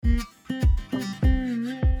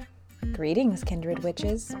Greetings, kindred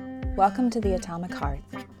witches. Welcome to the Atomic Hearth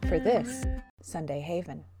for this Sunday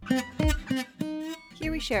Haven.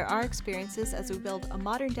 Here we share our experiences as we build a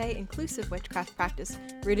modern-day inclusive witchcraft practice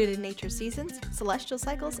rooted in nature's seasons, celestial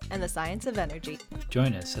cycles, and the science of energy.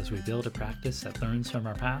 Join us as we build a practice that learns from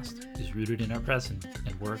our past, is rooted in our present,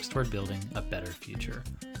 and works toward building a better future,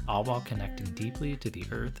 all while connecting deeply to the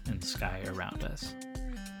earth and sky around us.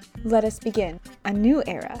 Let us begin a new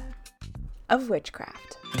era of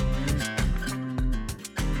witchcraft.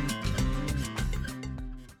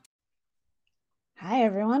 Hi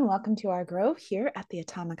everyone, welcome to our grove here at the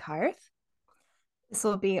Atomic Hearth. This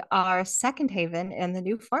will be our second Haven in the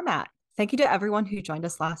new format. Thank you to everyone who joined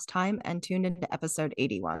us last time and tuned into episode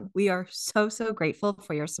 81. We are so grateful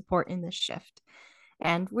for your support in this shift.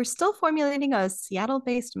 And we're still formulating a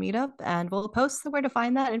Seattle-based meetup, and we'll post where to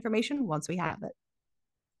find that information once we have it.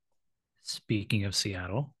 Speaking of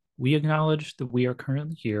Seattle, we acknowledge that we are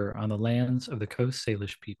currently here on the lands of the Coast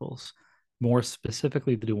Salish peoples, more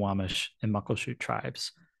specifically the Duwamish and Muckleshoot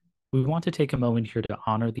tribes. We want to take a moment here to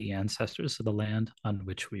honor the ancestors of the land on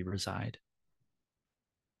which we reside.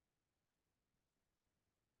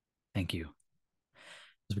 Thank you.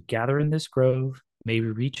 As we gather in this grove, may we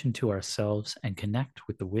reach into ourselves and connect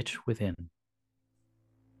with the witch within.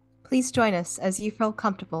 Please join us as you feel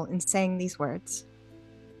comfortable in saying these words.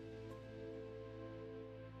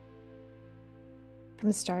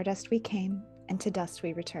 From stardust we came, and to dust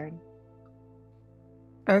we return.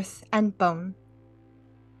 Earth and bone.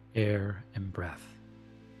 Air and breath.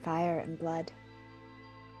 Fire and blood.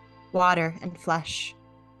 Water and flesh.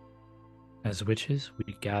 As witches,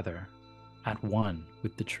 we gather at one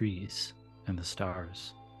with the trees and the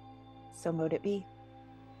stars. So mote it be.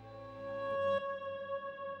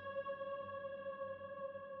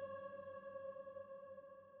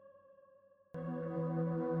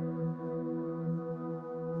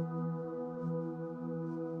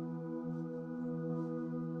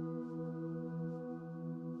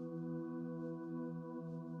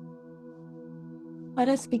 Let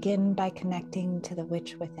us begin by connecting to the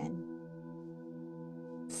witch within.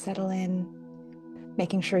 Settle in,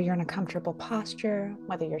 making sure you're in a comfortable posture,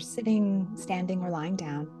 whether you're sitting, standing, or lying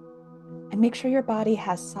down, and make sure your body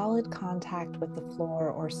has solid contact with the floor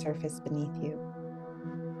or surface beneath you.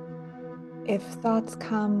 If thoughts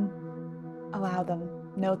come, allow them,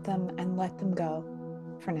 note them, and let them go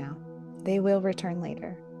for now. They will return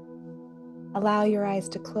later. Allow your eyes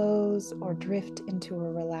to close or drift into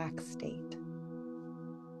a relaxed state.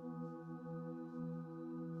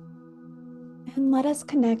 And let us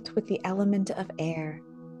connect with the element of air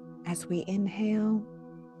as we inhale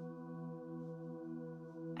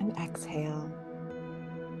and exhale.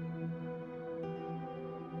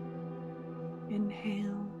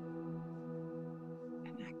 Inhale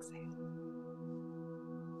and exhale.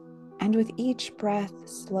 And with each breath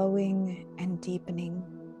slowing and deepening,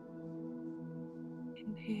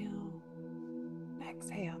 inhale,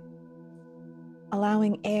 exhale.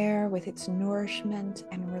 Allowing air with its nourishment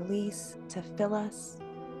and release to fill us,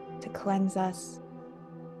 to cleanse us,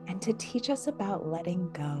 and to teach us about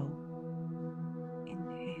letting go.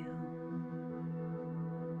 Inhale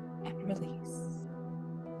and release.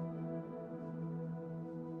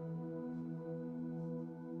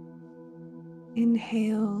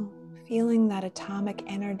 Inhale, feeling that atomic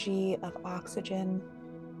energy of oxygen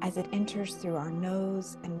as it enters through our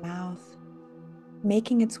nose and mouth,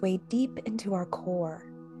 making its way deep into our core,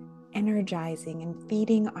 energizing and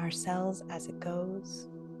feeding our cells as it goes.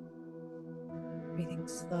 Breathing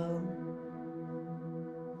slow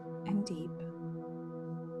and deep.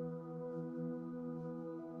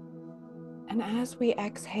 And as we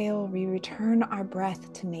exhale, we return our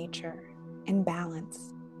breath to nature in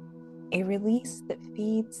balance, a release that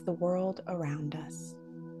feeds the world around us.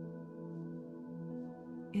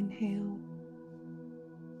 Inhale.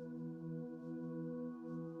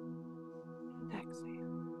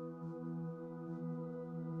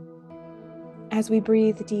 As we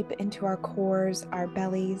breathe deep into our cores, our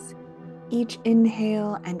bellies, each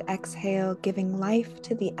inhale and exhale giving life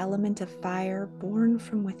to the element of fire born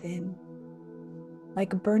from within,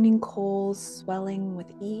 like burning coals swelling with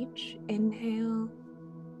each inhale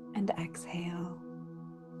and exhale.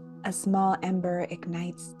 A small ember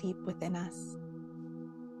ignites deep within us.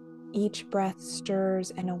 Each breath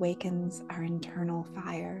stirs and awakens our internal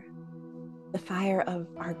fire, the fire of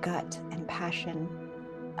our gut and passion,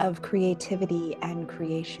 of creativity and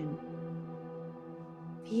creation.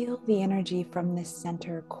 Feel the energy from this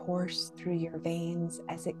center course through your veins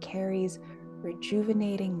as it carries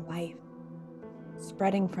rejuvenating life,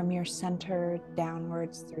 spreading from your center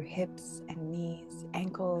downwards through hips and knees,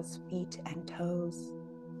 ankles, feet, and toes,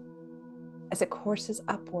 as it courses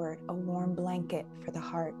upward, a warm blanket for the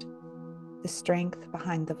heart, the strength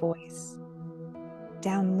behind the voice,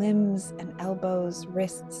 down limbs and elbows,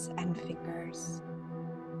 wrists and fingers.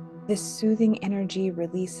 This soothing energy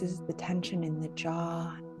releases the tension in the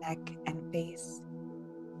jaw, neck, and face.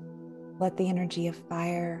 Let the energy of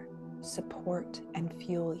fire support and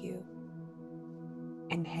fuel you.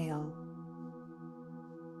 Inhale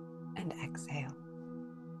and exhale.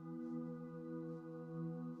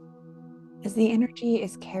 As the energy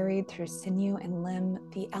is carried through sinew and limb,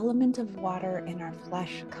 the element of water in our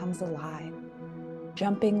flesh comes alive,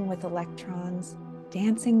 jumping with electrons,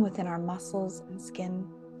 dancing within our muscles and skin,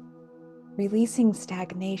 releasing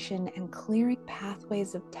stagnation and clearing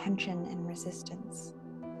pathways of tension and resistance.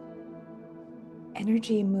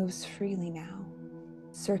 Energy moves freely now,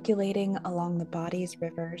 circulating along the body's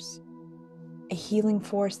rivers, a healing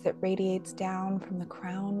force that radiates down from the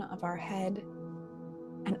crown of our head,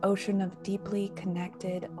 an ocean of deeply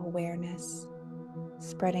connected awareness,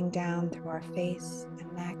 spreading down through our face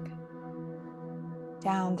and neck,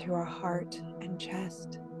 down through our heart and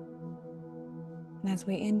chest. And as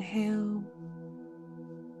we inhale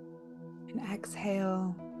and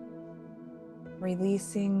exhale,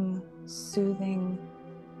 releasing, soothing,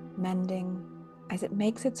 mending, as it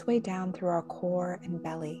makes its way down through our core and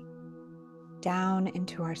belly, down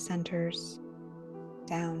into our centers,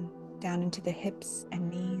 down into the hips and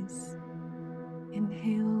knees.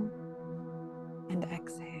 Inhale and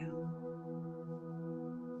exhale.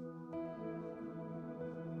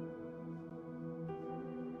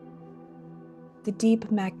 The deep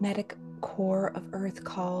magnetic core of Earth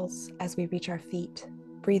calls as we reach our feet,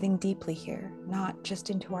 breathing deeply here, not just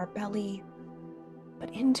into our belly, but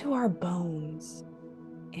into our bones.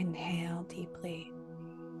 Inhale deeply.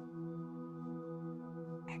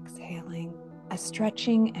 Exhaling, a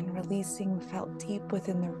stretching and releasing felt deep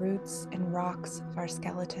within the roots and rocks of our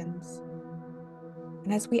skeletons.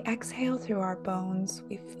 And as we exhale through our bones,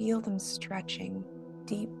 we feel them stretching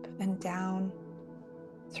deep and down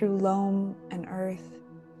through loam and earth,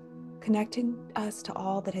 connecting us to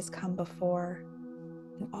all that has come before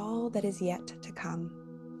and all that is yet to come,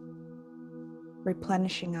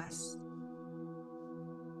 replenishing us.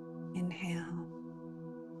 Inhale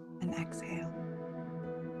and exhale.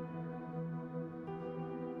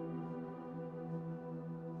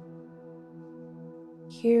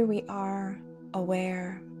 Here we are,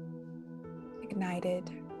 aware, ignited,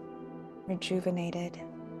 rejuvenated,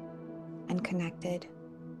 and connected,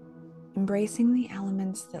 embracing the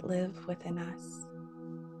elements that live within us,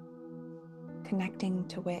 connecting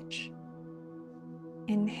to which,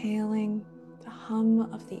 inhaling the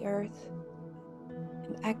hum of the earth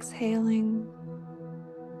and exhaling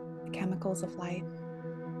the chemicals of life,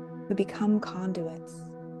 we become conduits,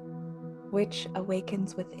 which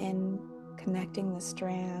awakens within, connecting the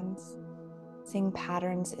strands, seeing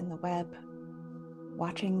patterns in the web,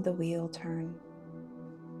 watching the wheel turn.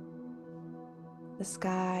 The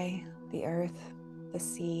sky, the earth, the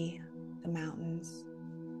sea, the mountains,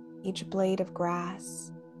 each blade of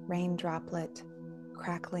grass, rain droplet,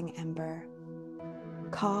 crackling ember,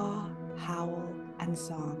 caw, howl, and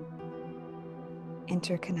song,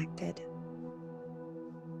 interconnected.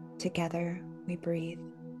 Together we breathe.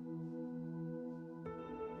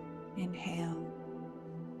 Inhale,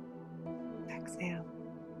 exhale.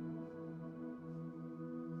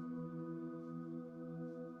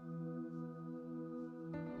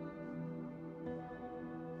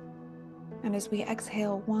 And as we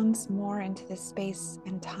exhale once more into this space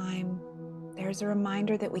and time, there's a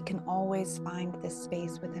reminder that we can always find this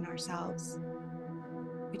space within ourselves.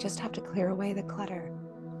 We just have to clear away the clutter.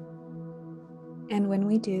 And when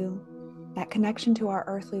we do, that connection to our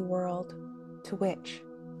earthly world, to which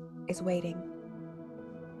is waiting,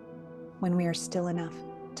 when we are still enough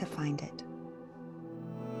to find it.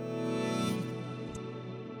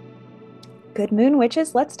 Good moon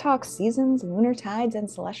witches, let's talk seasons, lunar tides, and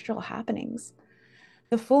celestial happenings.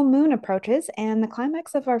 The full moon approaches and the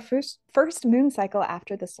climax of our first moon cycle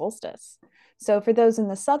after the solstice. So for those in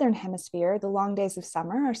the southern hemisphere, the long days of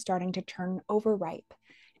summer are starting to turn overripe.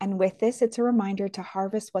 And with this, it's a reminder to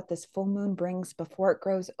harvest what this full moon brings before it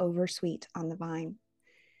grows oversweet on the vine.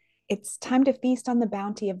 It's time to feast on the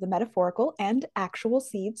bounty of the metaphorical and actual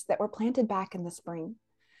seeds that were planted back in the spring.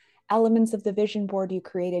 Elements of the vision board you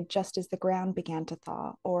created just as the ground began to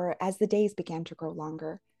thaw, or as the days began to grow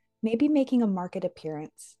longer, maybe making a marked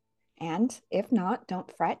appearance. And if not,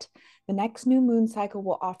 don't fret. The next new moon cycle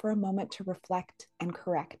will offer a moment to reflect and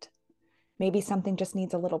correct. Maybe something just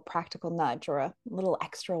needs a little practical nudge or a little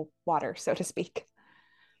extra water, so to speak.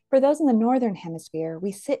 For those in the northern hemisphere,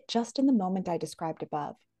 we sit just in the moment I described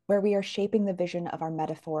above, where we are shaping the vision of our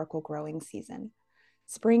metaphorical growing season.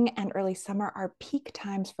 Spring and early summer are peak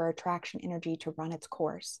times for attraction energy to run its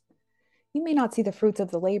course. You may not see the fruits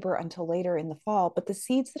of the labor until later in the fall, but the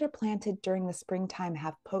seeds that are planted during the springtime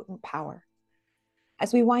have potent power.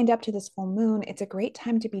 As we wind up to this full moon, it's a great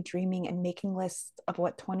time to be dreaming and making lists of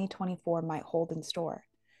what 2024 might hold in store.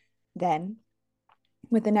 Then,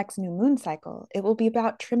 with the next new moon cycle, it will be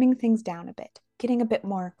about trimming things down a bit, getting a bit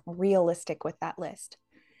more realistic with that list.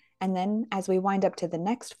 And then, as we wind up to the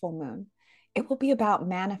next full moon, it will be about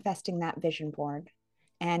manifesting that vision board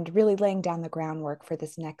and really laying down the groundwork for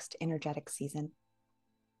this next energetic season.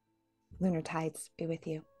 Lunar tides be with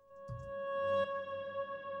you.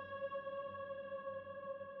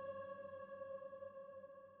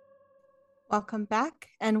 Welcome back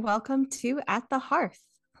and welcome to At the Hearth.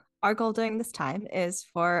 Our goal during this time is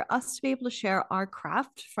for us to be able to share our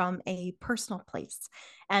craft from a personal place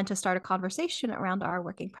and to start a conversation around our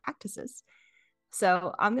working practices.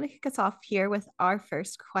 So I'm going to kick us off here with our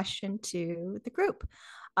first question to the group.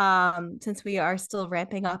 Since we are still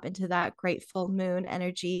ramping up into that great full moon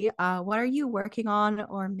energy, what are you working on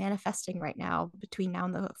or manifesting right now between now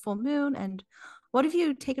and the full moon? And what have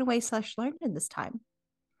you taken away / learned in this time?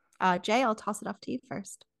 Jay, I'll toss it off to you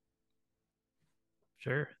first.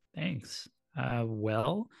 Sure, thanks.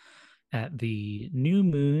 Well, at the new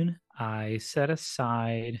moon, I set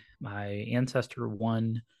aside my Ancestor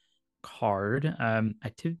 1 card.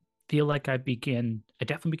 I did feel like I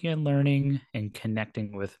definitely began learning and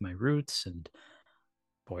connecting with my roots. And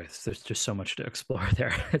boy, there's just so much to explore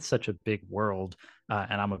there. It's such a big world.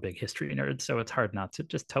 And I'm a big history nerd, so it's hard not to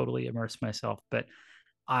just totally immerse myself. But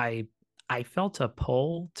I I felt a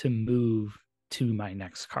pull to move to my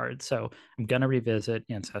next card. So I'm gonna revisit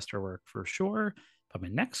ancestor work for sure. But my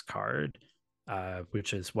next card,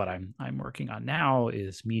 which is what I'm working on now,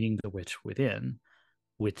 is meeting the witch within,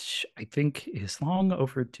 which I think is long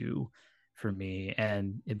overdue for me.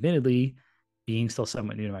 And admittedly, being still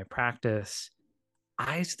somewhat new to my practice,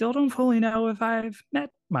 I still don't fully know if I've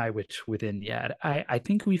met my witch within yet. I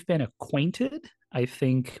think we've been acquainted. I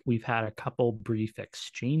think we've had a couple brief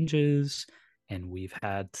exchanges and we've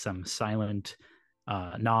had some silent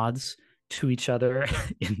nods to each other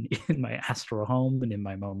in my astral home and in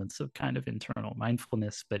my moments of kind of internal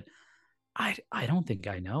mindfulness. But I don't think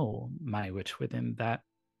I know my witch within that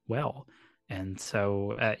well. And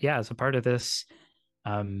so, yeah, as a part of this,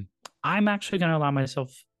 um, I'm actually going to allow myself,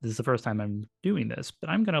 this is the first time I'm doing this, but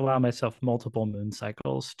I'm going to allow myself multiple moon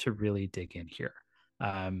cycles to really dig in here.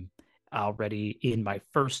 Um, Already in my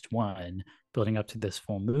first one, building up to this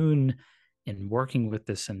full moon and working with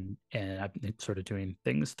this, and I've been sort of doing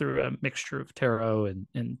things through a mixture of tarot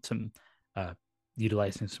and some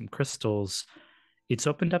utilizing some crystals. It's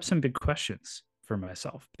opened up some big questions for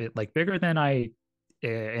myself, like bigger than I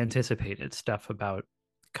anticipated. Stuff about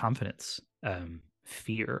confidence,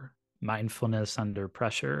 fear, mindfulness under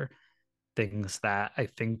pressure, things that I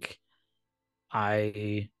think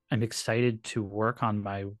I'm excited to work on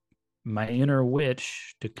my inner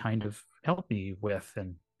witch to kind of help me with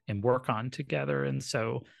and work on together. And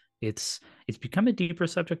so it's become a deeper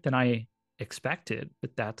subject than I expected,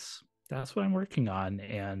 but that's what I'm working on.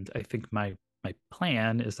 And I think my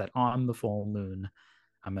plan is that on the full moon,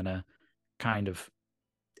 I'm gonna kind of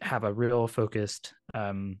have a real focused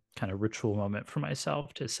kind of ritual moment for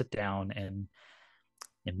myself to sit down and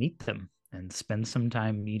meet them and spend some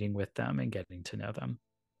time meeting with them and getting to know them.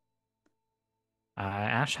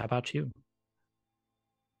 Ash, how about you?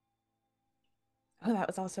 Oh, that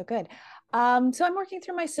was also good. So I'm working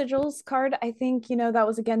through my sigils card. I think, that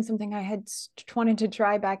was again something I had wanted to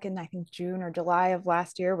try back in, I think, June or July of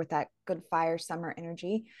last year with that good fire summer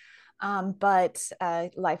energy. But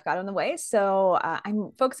life got in the way. So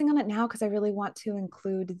I'm focusing on it now because I really want to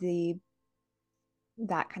include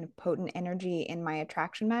that kind of potent energy in my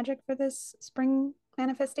attraction magic for this spring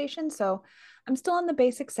manifestation. So I'm still on the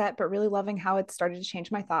basic set, but really loving how it started to change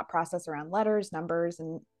my thought process around letters, numbers,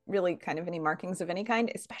 and really kind of any markings of any kind,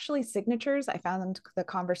 especially signatures. I found the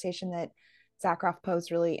conversation that Zakroff posed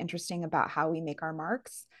really interesting about how we make our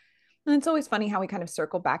marks. And it's always funny how we kind of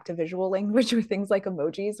circle back to visual language with things like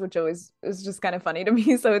emojis, which always is just kind of funny to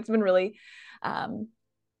me. So it's been really, I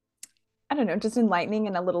don't know, just enlightening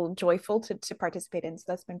and a little joyful to participate in. So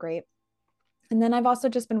that's been great. And then I've also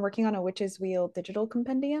just been working on a Witch's Wheel digital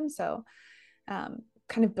compendium. So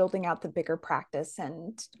kind of building out the bigger practice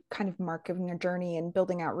and kind of marking a journey and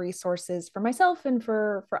building out resources for myself and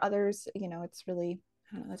for others. It's really,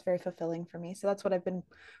 I don't know, it's very fulfilling for me. So that's what I've been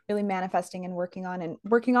really manifesting and working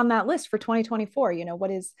on that list for 2024.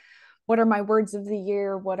 What what are my words of the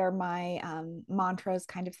year? What are my mantras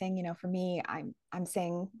kind of thing? For me, I'm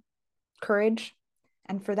saying courage.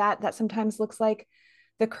 And for that, that sometimes looks like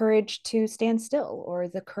the courage to stand still, or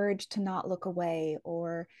the courage to not look away,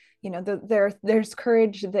 or there's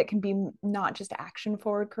courage that can be not just action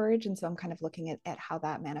forward courage. And so I'm kind of looking at how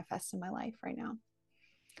that manifests in my life right now.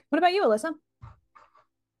 What about you, Alyssa?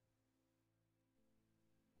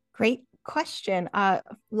 Great question.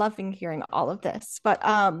 Loving hearing all of this. But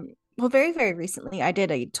well, very, very recently I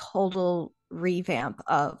did a total revamp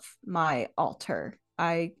of my altar.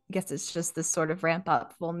 I guess it's just this sort of ramp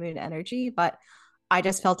up full moon energy, but I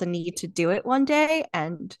just felt a need to do it one day,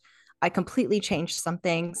 and I completely changed some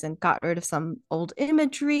things and got rid of some old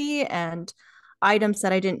imagery and items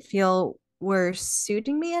that I didn't feel were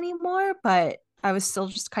suiting me anymore, but I was still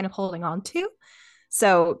just kind of holding on to.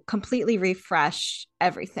 So completely refresh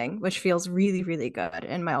everything, which feels really, really good.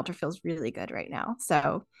 And my altar feels really good right now.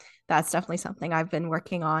 So that's definitely something I've been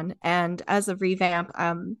working on. And as a revamp,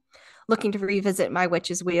 I'm looking to revisit my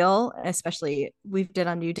witch's wheel, especially we've done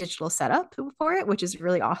a new digital setup for it, which is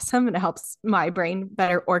really awesome. And it helps my brain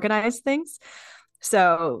better organize things.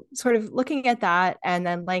 So sort of looking at that and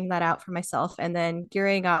then laying that out for myself, and then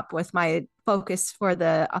gearing up with my focus for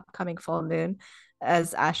the upcoming full moon.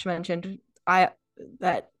 As Ash mentioned, I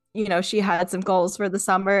that she had some goals for the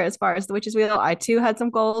summer as far as the witch's wheel. I too had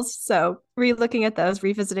some goals, so re-looking at those,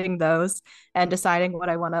 revisiting those, and deciding what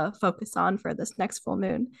I want to focus on for this next full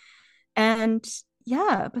moon. And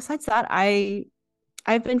yeah, besides that,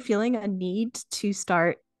 I've been feeling a need to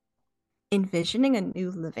start envisioning a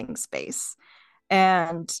new living space,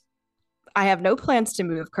 and I have no plans to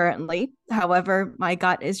move currently. However, my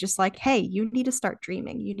gut is just like, hey, you need to start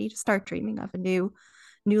dreaming. You need to start dreaming of a new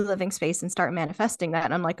living space and start manifesting that.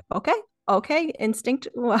 And I'm like, okay, instinct,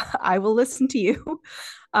 I will listen to you.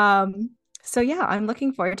 So yeah, I'm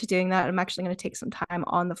looking forward to doing that. I'm actually going to take some time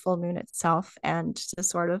on the full moon itself and to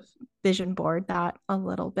sort of vision board that a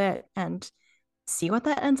little bit and see what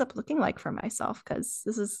that ends up looking like for myself, because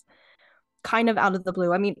this is kind of out of the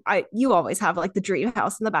blue. I mean, you always have like the dream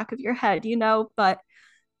house in the back of your head, but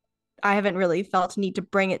I haven't really felt a need to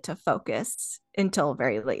bring it to focus until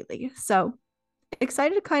very lately. So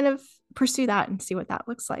excited to kind of pursue that and see what that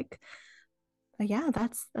looks like. But yeah,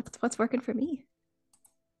 that's what's working for me.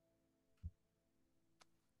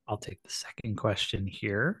 I'll take the second question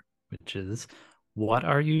here, which is, what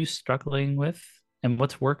are you struggling with and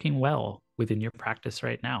what's working well within your practice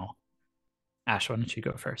right now? Ash, why don't you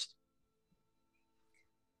go first?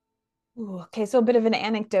 Ooh, okay, so a bit of an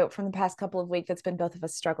anecdote from the past couple of weeks that's been both of a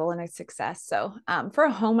struggle and a success. So, for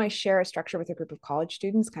a home, I share a structure with a group of college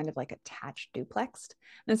students, kind of like attached duplexed.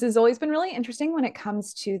 This has always been really interesting when it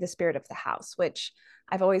comes to the spirit of the house, which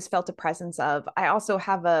I've always felt a presence of. I also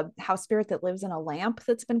have a house spirit that lives in a lamp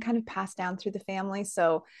that's been kind of passed down through the family.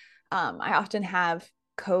 So, I often have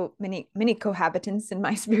many cohabitants in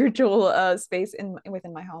my spiritual space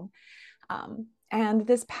within my home. And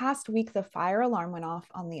this past week, the fire alarm went off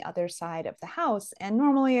on the other side of the house. And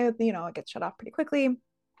normally, it gets shut off pretty quickly.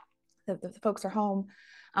 The folks are home.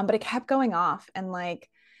 But it kept going off. And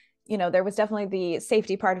there was definitely the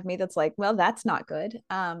safety part of me that's like, well, that's not good.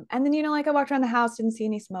 And then, I walked around the house, didn't see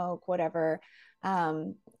any smoke, whatever.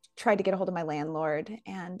 Tried to get a hold of my landlord,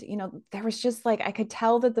 and there was just I could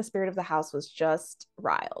tell that the spirit of the house was just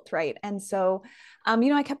riled, right? And so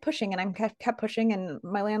I kept pushing, and I kept pushing, and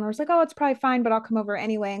my landlord was like, oh, it's probably fine, but I'll come over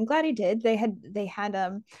anyway. And glad he did. They had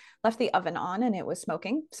left the oven on, and it was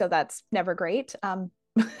smoking, so that's never great. But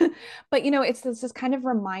it's this kind of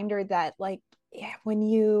reminder that when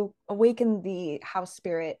you awaken the house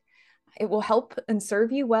spirit, it will help and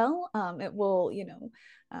serve you well. It will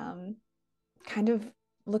kind of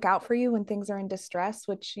look out for you when things are in distress,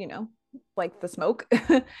 which, like the smoke.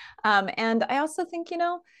 And I also think,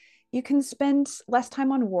 you can spend less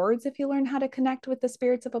time on words if you learn how to connect with the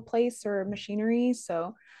spirits of a place or machinery.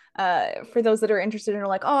 So, for those that are interested and are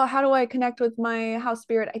like, oh, how do I connect with my house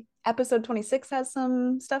spirit? Episode 26 has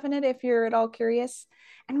some stuff in it if you're at all curious.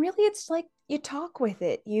 And really, it's like you talk with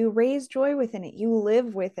it, you raise joy within it, you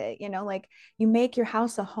live with it, you make your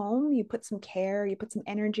house a home, you put some care, you put some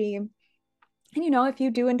energy. And if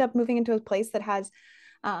you do end up moving into a place that has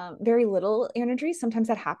very little energy, sometimes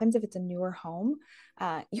that happens if it's a newer home.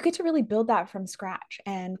 You get to really build that from scratch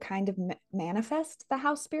and kind of manifest the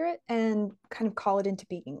house spirit and kind of call it into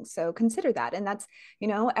being. So consider that. And that's,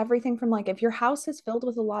 everything from if your house is filled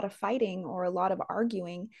with a lot of fighting or a lot of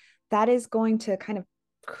arguing, that is going to kind of,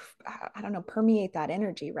 I don't know, permeate that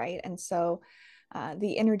energy, right? And so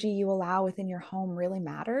the energy you allow within your home really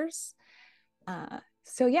matters.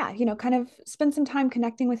 So yeah, kind of spend some time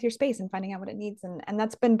connecting with your space and finding out what it needs. And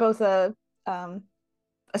that's been both a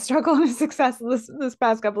struggle and a success this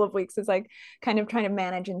past couple of weeks, is like kind of trying to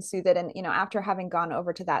manage and soothe it. And after having gone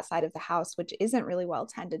over to that side of the house, which isn't really well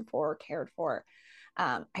tended for or cared for,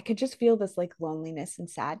 I could just feel this like loneliness and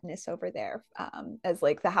sadness over there, as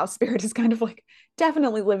like the house spirit is kind of like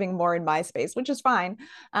definitely living more in my space, which is fine.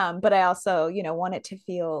 But I also, want it to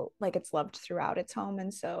feel like it's loved throughout its home.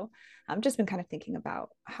 And so I've just been kind of thinking about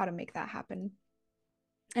how to make that happen.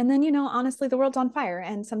 And then, honestly, the world's on fire.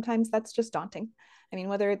 And sometimes that's just daunting. I mean,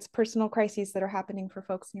 whether it's personal crises that are happening for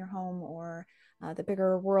folks in your home, or the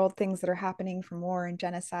bigger world things that are happening, from war and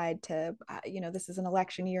genocide to, this is an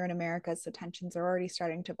election year in America. So tensions are already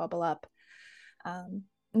starting to bubble up. And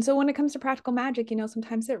so when it comes to practical magic,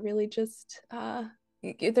 sometimes it really just,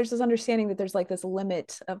 there's this understanding that there's like this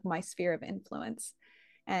limit of my sphere of influence.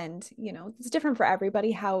 And it's different for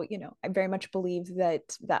everybody. How I very much believe that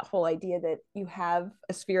that whole idea that you have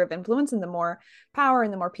a sphere of influence, and the more power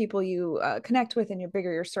and the more people you connect with, and your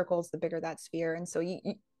bigger your circles, the bigger that sphere. And so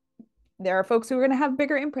there are folks who are going to have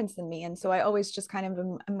bigger imprints than me, and so I always just kind of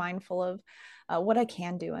am mindful of what I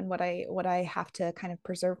can do and what I have to kind of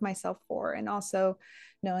preserve myself for. And also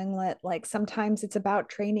knowing that like sometimes it's about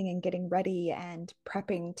training and getting ready and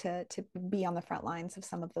prepping to be on the front lines of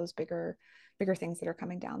some of those bigger things that are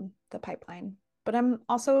coming down the pipeline. But I'm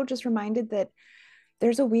also just reminded that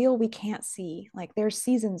there's a wheel we can't see. Like there's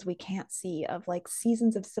seasons we can't see, of like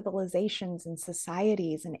seasons of civilizations and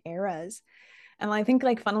societies and eras. And I think,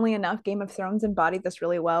 like, funnily enough, Game of Thrones embodied this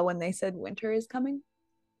really well when they said winter is coming,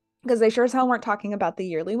 because they sure as hell weren't talking about the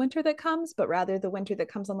yearly winter that comes, but rather the winter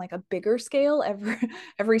that comes on like a bigger scale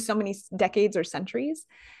every so many decades or centuries.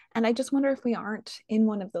 And I just wonder if we aren't in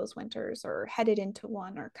one of those winters, or headed into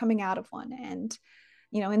one, or coming out of one. And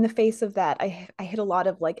in the face of that, I hit a lot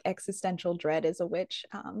of like existential dread as a witch.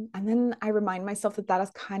 And then I remind myself that that is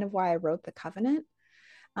kind of why I wrote the Covenant,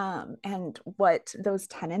 and what those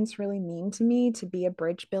tenets really mean to me: to be a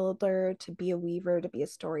bridge builder, to be a weaver, to be a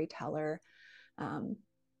storyteller, um,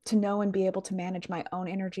 to know and be able to manage my own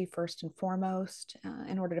energy first and foremost,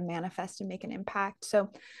 in order to manifest and make an impact. So,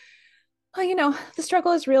 well, the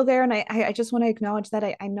struggle is real there. And I just want to acknowledge that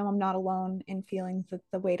I know I'm not alone in feeling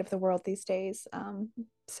the weight of the world these days.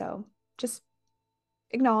 So just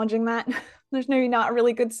acknowledging that. There's maybe not a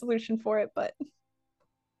really good solution for it, but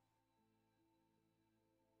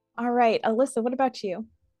all right, Alyssa, what about you?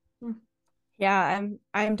 Yeah,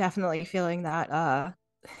 I'm definitely feeling that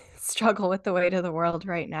struggle with the weight of the world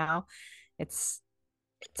right now. It's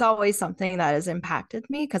it's always something that has impacted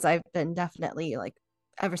me, because I've been definitely like,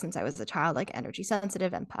 ever since I was a child, like energy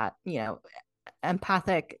sensitive, empathic,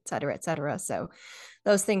 et cetera, et cetera. So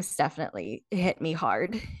those things definitely hit me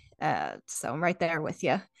hard. So I'm right there with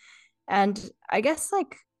you. And I guess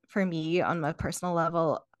like for me on my personal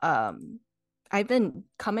level, I've been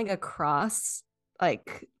coming across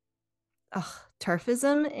like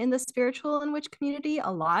turfism in the spiritual and witch community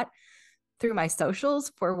a lot through my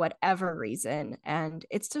socials for whatever reason. And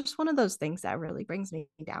it's just one of those things that really brings me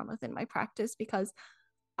down within my practice, because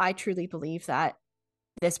I truly believe that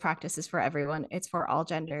this practice is for everyone. It's for all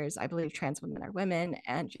genders. I believe trans women are women.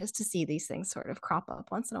 And just to see these things sort of crop up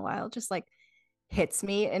once in a while just like hits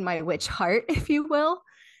me in my witch heart, if you will.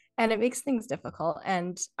 And it makes things difficult.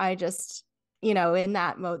 And I just, in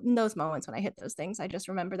those moments when I hit those things, I just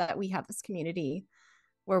remember that we have this community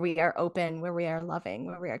where we are open, where we are loving,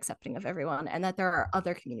 where we are accepting of everyone, and that there are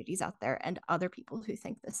other communities out there and other people who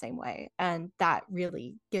think the same way. And that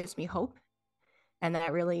really gives me hope. And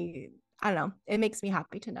that really, I don't know, it makes me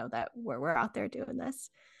happy to know that we're out there doing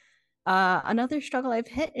this. Another struggle I've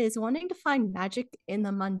hit is wanting to find magic in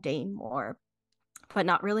the mundane more, but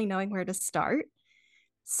not really knowing where to start.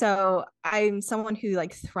 So I'm someone who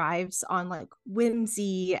like thrives on like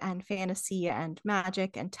whimsy and fantasy and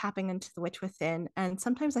magic and tapping into the witch within. And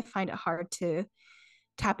sometimes I find it hard to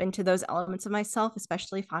tap into those elements of myself,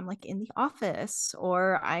 especially if I'm like in the office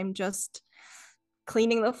or I'm just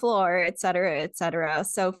cleaning the floor, et cetera, et cetera.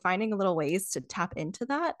 So finding little ways to tap into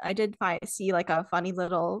that. I did see like a funny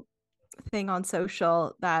little thing on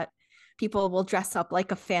social that people will dress up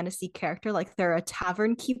like a fantasy character, like they're a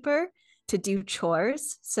tavern keeper to do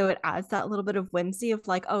chores. So it adds that little bit of whimsy of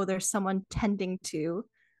like, oh, there's someone tending to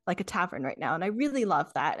like a tavern right now. And I really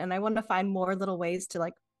love that. And I want to find more little ways to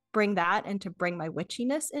like bring that and to bring my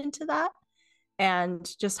witchiness into that and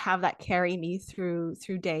just have that carry me through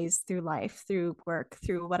days, through life, through work,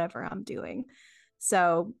 through whatever I'm doing.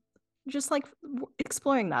 So just like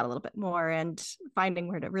exploring that a little bit more and finding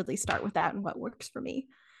where to really start with that and what works for me.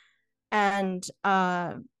 And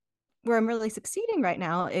where I'm really succeeding right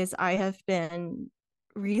now is I have been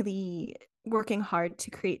really working hard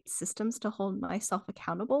to create systems to hold myself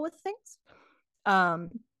accountable with things. Um,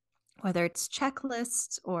 whether it's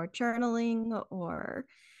checklists or journaling, or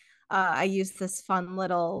I use this fun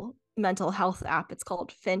little mental health app. It's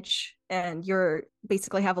called Finch, and you're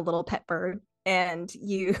basically have a little pet bird, and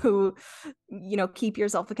keep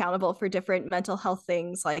yourself accountable for different mental health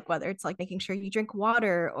things, like whether it's like making sure you drink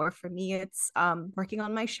water, or for me it's working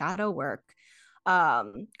on my shadow work,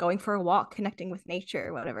 going for a walk, connecting with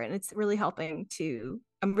nature, whatever. And it's really helping to,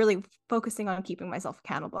 I'm really focusing on keeping myself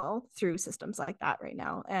accountable through systems like that right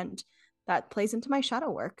now. And that plays into my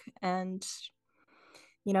shadow work, and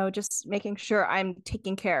just making sure I'm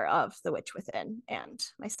taking care of the witch within and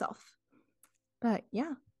myself. But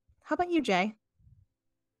yeah, how about you, Jay?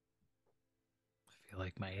 I feel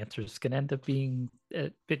like my answer is going to end up being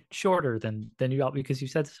a bit shorter than you all, because you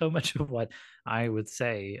said so much of what I would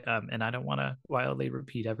say, and I don't want to wildly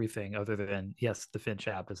repeat everything other than yes, the Finch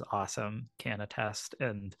app is awesome, can attest,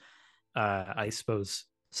 and I suppose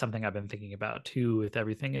something I've been thinking about too with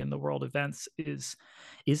everything in the world events is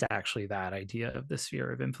actually that idea of the sphere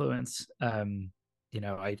of influence.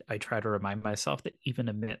 I try to remind myself that even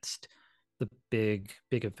amidst the big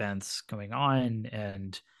events going on,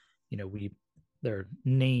 and we there are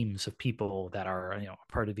names of people that are a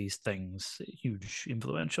part of these things, huge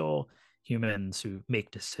influential humans who make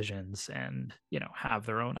decisions and have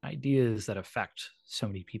their own ideas that affect so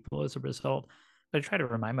many people as a result. But I try to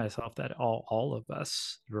remind myself that all of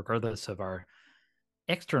us, regardless of our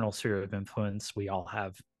external sphere of influence, we all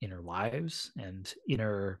have inner lives and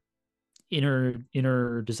inner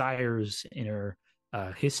desires, inner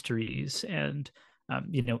histories, and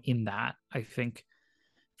in that, I think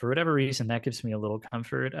for whatever reason, that gives me a little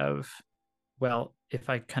comfort of, well, if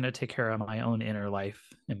I kind of take care of my own inner life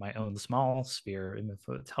in my own small sphere and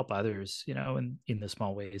help others, in the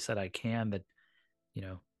small ways that I can, that you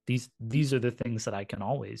know these are the things that I can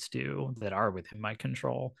always do that are within my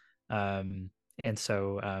control. And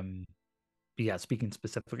so yeah, speaking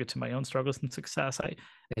specifically to my own struggles and success, I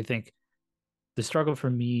think the struggle for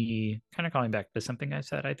me, kind of calling back to something I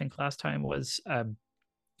said I think last time, was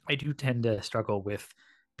I do tend to struggle with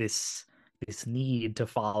this this need to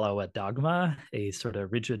follow a dogma, a sort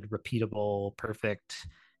of rigid, repeatable, perfect,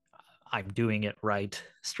 I'm doing it right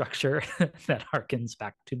structure that harkens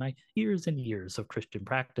back to my years and years of Christian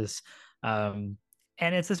practice. Um,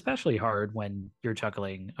 and it's especially hard when you're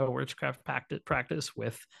juggling a witchcraft practice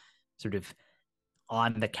with sort of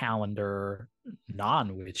on the calendar,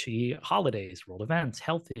 non-witchy holidays, world events,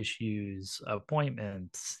 health issues,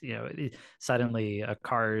 appointments. Suddenly a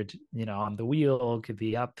card, on the wheel could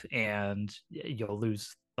be up, and you'll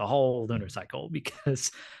lose the whole lunar cycle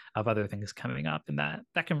because of other things coming up, and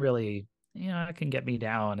that can really, it can get me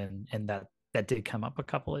down, and that did come up a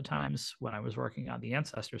couple of times when I was working on the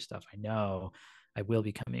ancestor stuff. I know I will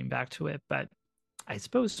be coming back to it, but I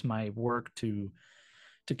suppose my work to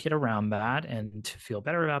get around that and to feel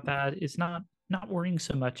better about that is not worrying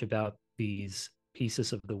so much about these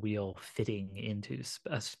pieces of the wheel fitting into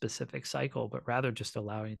a specific cycle, but rather just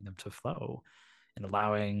allowing them to flow and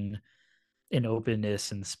allowing an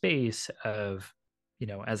openness and space of,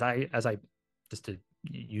 as I just to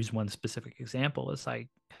use one specific example, as I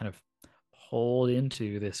kind of hold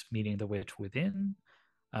into this meeting the witch within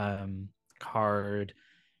um, card,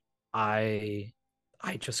 I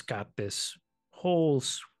I just got this whole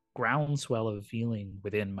groundswell of feeling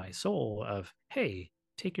within my soul of, hey,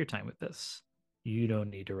 take your time with this. You don't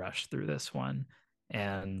need to rush through this one.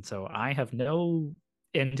 And so I have no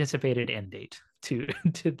anticipated end date to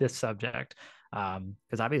to this subject,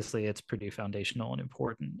 because obviously it's pretty foundational and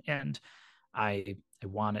important, and I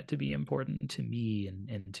want it to be important to me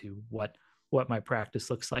and to what my practice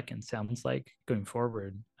looks like and sounds like going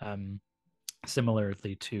forward.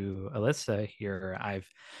 Similarly to Alyssa here,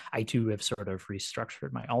 I too have sort of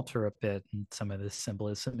restructured my altar a bit, and some of the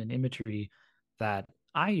symbolism and imagery that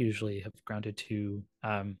I usually have grounded to.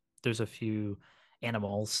 There's a few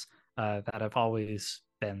animals that have always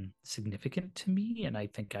been significant to me, and I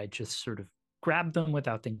think I just sort of grabbed them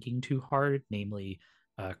without thinking too hard, namely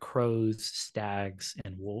crows, stags,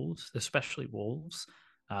 and wolves, especially wolves.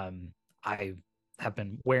 I have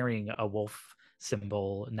been wearing a wolf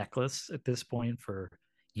symbol necklace at this point for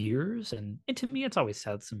years, and to me it's always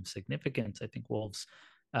had some significance. I think wolves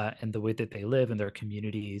and the way that they live in their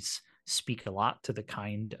communities speak a lot to the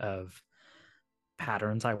kind of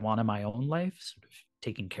patterns I want in my own life, sort of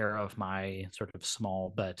taking care of my sort of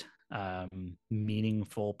small but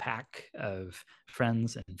meaningful pack of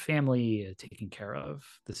friends and family, taking care of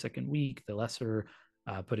the sick and weak, the lesser,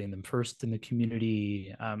 putting them first in the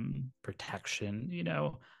community, protection,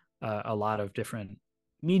 a lot of different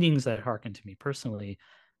meanings that harken to me personally.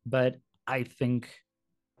 But I think,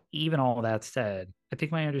 even all that said, I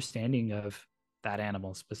think my understanding of that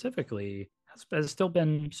animal specifically has still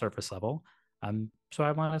been surface level. So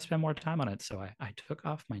I want to spend more time on it. So I took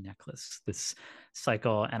off my necklace this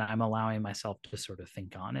cycle, and I'm allowing myself to sort of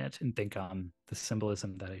think on it and think on the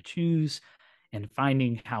symbolism that I choose and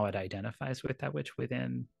finding how it identifies with that witch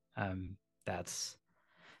within. That's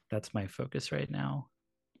that's my focus right now.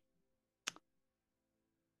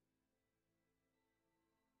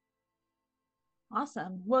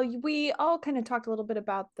 Awesome. Well, we all kind of talked a little bit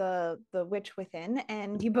about the witch within,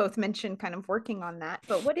 and you both mentioned kind of working on that.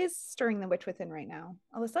 But what is stirring the witch within right now,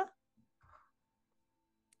 Alyssa?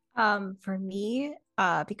 For me,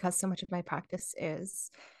 because so much of my practice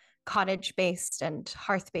is cottage based and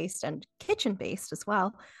hearth based and kitchen based as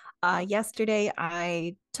well. Yesterday,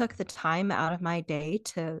 I took the time out of my day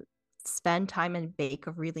to spend time and bake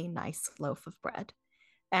a really nice loaf of bread.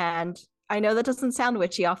 And I know that doesn't sound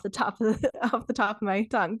witchy off the top of off the top of my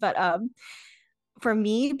tongue, but for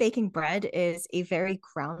me, baking bread is a very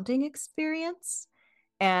grounding experience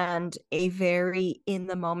and a very in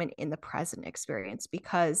the moment, in the present experience,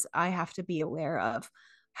 because I have to be aware of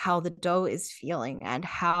how the dough is feeling and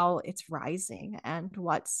how it's rising and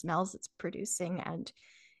what smells it's producing, and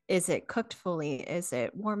is it cooked fully, is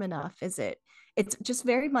it warm enough, it's just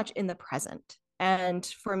very much in the present. And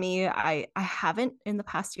for me, I haven't in the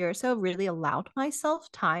past year or so really allowed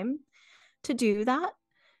myself time to do that.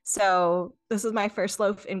 So this is my first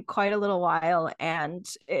loaf in quite a little while, and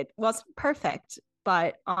it wasn't perfect,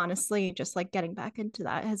 but honestly, just like getting back into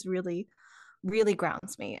that has really, really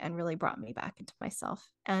grounds me and really brought me back into myself.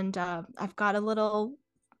 And I've got a little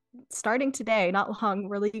starting today, not long,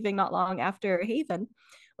 we're leaving not long after Haven.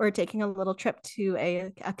 We're taking a little trip to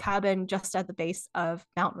a cabin just at the base of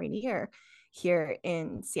Mount Rainier here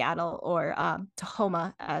in Seattle, or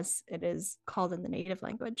Tahoma, as it is called in the native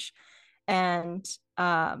language. And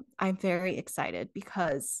I'm very excited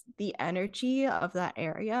because the energy of that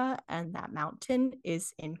area and that mountain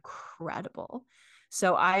is incredible.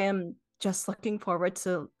 So I am just looking forward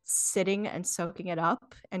to sitting and soaking it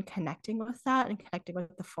up and connecting with that and connecting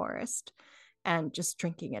with the forest and just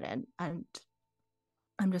drinking it in. And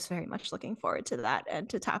I'm just very much looking forward to that and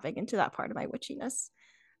to tapping into that part of my witchiness.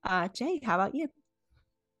 Jay, how about you?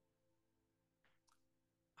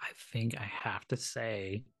 I think I have to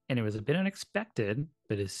say, and it was a bit unexpected,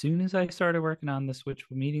 but as soon as I started working on this witch,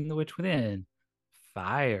 meeting the witch within,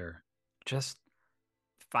 fire, just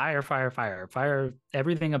fire, fire, fire, fire,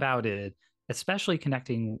 everything about it, especially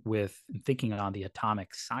connecting with thinking on the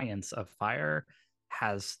atomic science of fire,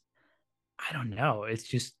 has, I don't know, it's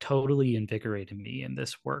just totally invigorated me in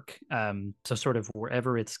this work. So sort of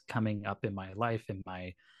wherever it's coming up in my life, in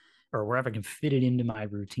my, or wherever I can fit it into my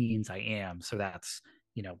routines, I am. So that's,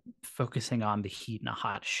 focusing on the heat in a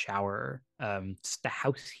hot shower, just the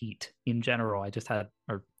house heat in general. I just had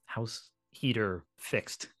our house heater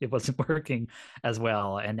fixed. It wasn't working as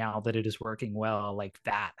well. And now that it is working well, like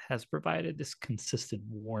that has provided this consistent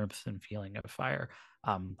warmth and feeling of fire.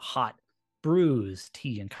 Hot brews,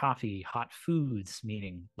 tea and coffee, hot foods,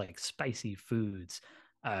 meaning like spicy foods,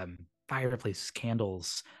 fireplaces,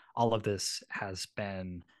 candles, all of this has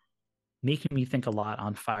been making me think a lot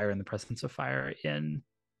on fire and the presence of fire in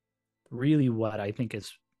really what I think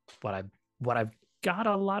is what I've got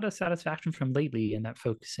a lot of satisfaction from lately, in that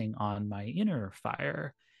focusing on my inner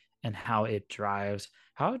fire and how it drives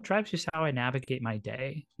just how I navigate my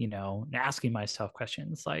day, and asking myself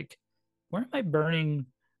questions like, where am I burning?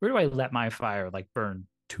 Where do I let my fire like burn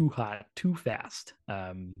too hot, too fast?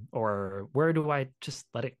 Or where do I just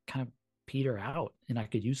let it kind of peter out and I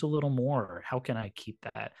could use a little more? How can I keep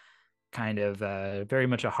that kind of very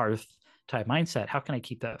much a hearth type mindset? How can I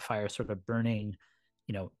keep that fire sort of burning,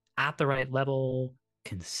 at the right level,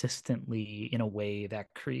 consistently, in a way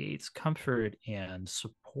that creates comfort and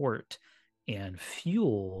support and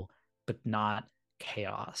fuel, but not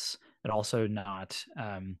chaos, and also not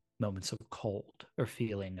moments of cold or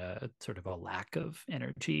feeling a sort of a lack of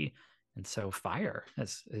energy. And so fire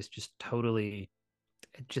is just totally,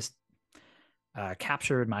 it just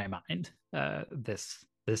captured my mind this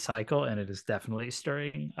cycle, and it is definitely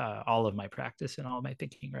stirring all of my practice and all of my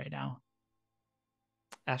thinking right now.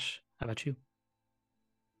 Ash, how about you?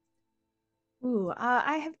 Ooh,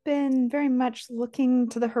 I have been very much looking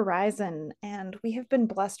to the horizon, and we have been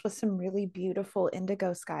blessed with some really beautiful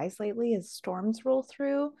indigo skies lately as storms roll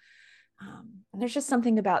through. And there's just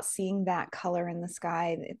something about seeing that color in the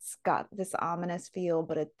sky. It's got this ominous feel,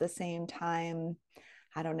 but at the same time,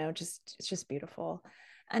 I don't know, just it's just beautiful.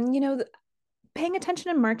 And paying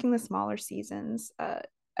attention and marking the smaller seasons.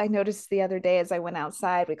 I noticed the other day as I went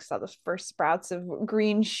outside, we saw the first sprouts of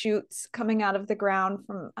green shoots coming out of the ground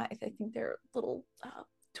from, I think they're little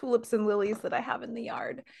tulips and lilies that I have in the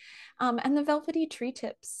yard, and the velvety tree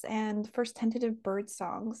tips and first tentative bird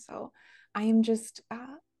songs. So I am just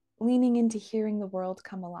leaning into hearing the world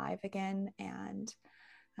come alive again. And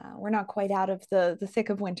we're not quite out of the thick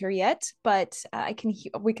of winter yet, but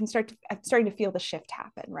we can start to, I'm starting to feel the shift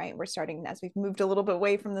happen, right? We're starting, as we've moved a little bit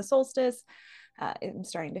away from the solstice, I'm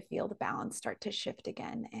starting to feel the balance start to shift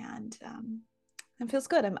again. And it feels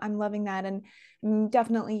good. I'm loving that. And I'm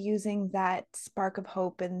definitely using that spark of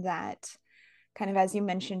hope and that kind of, as you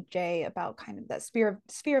mentioned, Jay, about kind of that sphere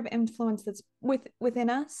of influence that's within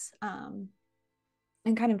us, and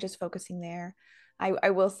kind of just focusing there. I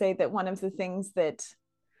will say that one of the things that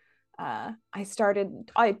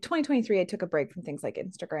 2023, I took a break from things like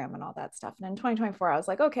Instagram and all that stuff. And in 2024, I was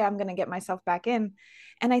like, okay, I'm going to get myself back in.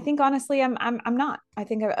 And I think honestly, I'm not. I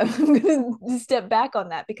think I'm going to step back on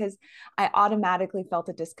that because I automatically felt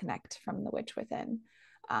a disconnect from the witch within.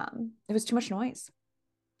 It was too much noise.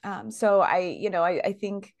 So I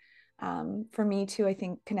think for me too, I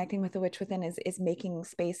think connecting with the witch within is making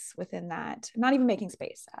space within that. Not even making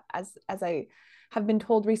space, as I have been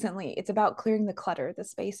told recently, it's about clearing the clutter, the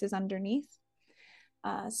spaces underneath.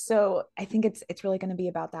 So I think it's really going to be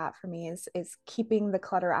about that for me, is keeping the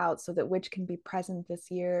clutter out so that witch can be present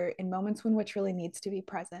this year in moments when witch really needs to be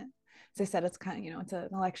present. As I said, it's kind of, it's an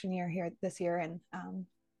election year here this year, and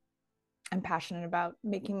I'm passionate about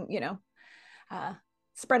making,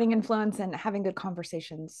 spreading influence and having good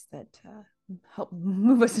conversations that help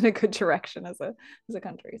move us in a good direction as a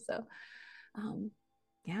country. So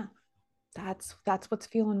yeah, that's what's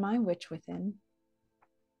fueling my witch within.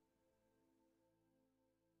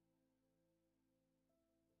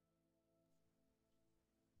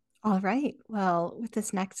 All right. Well, with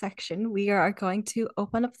this next section, we are going to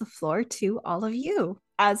open up the floor to all of you,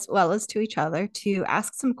 as well as to each other, to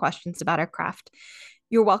ask some questions about our craft.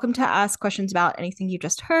 You're welcome to ask questions about anything you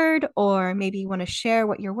just heard, or maybe you want to share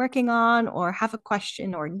what you're working on, or have a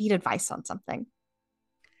question or need advice on something.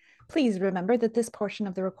 Please remember that this portion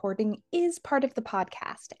of the recording is part of the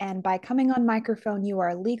podcast, and by coming on microphone, you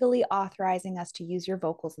are legally authorizing us to use your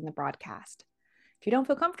vocals in the broadcast. If you don't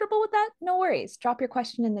feel comfortable with that, no worries. Drop your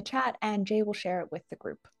question in the chat and Jay will share it with the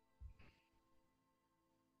group.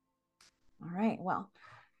 All right, well,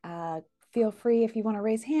 feel free if you want to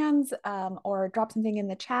raise hands or drop something in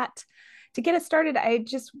the chat. To get us started, I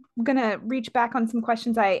just gonna reach back on some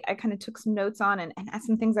questions I kind of took some notes on and ask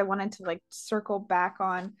some things I wanted to like circle back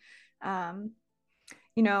on.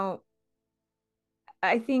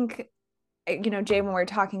 I think, Jay, when we're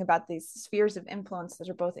talking about these spheres of influence that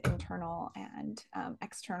are both internal and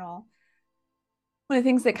external, one of the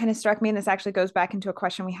things that kind of struck me, and this actually goes back into a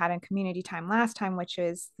question we had in community time last time, which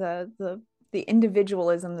is the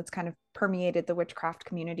individualism that's kind of permeated the witchcraft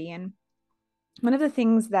community. And one of the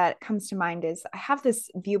things that comes to mind is I have this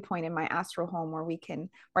viewpoint in my astral home where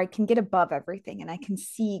I can get above everything and I can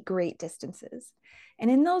see great distances. And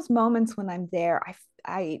in those moments when I'm there,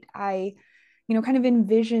 I kind of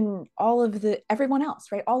envision everyone else,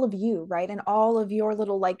 right? All of you, right? And all of your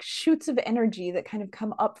little like shoots of energy that kind of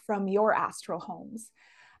come up from your astral homes.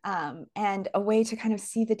 And a way to kind of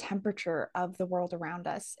see the temperature of the world around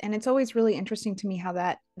us. And it's always really interesting to me how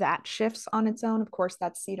that shifts on its own. Of course,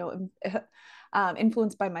 that's,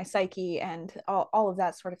 influenced by my psyche and all of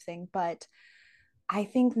that sort of thing. But I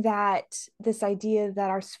think that this idea that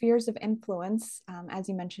our spheres of influence, as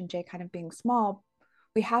you mentioned, Jay, kind of being small,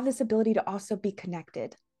 we have this ability to also be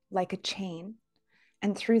connected like a chain.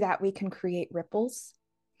 And through that, we can create ripples.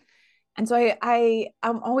 And so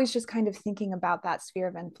I'm always just kind of thinking about that sphere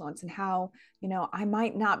of influence and how, I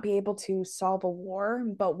might not be able to solve a war,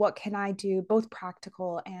 but what can I do, both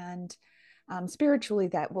practical and spiritually,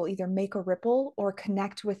 that will either make a ripple or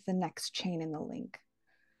connect with the next chain in the link.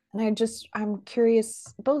 And I'm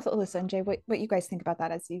curious, both Alyssa and Jay, what you guys think about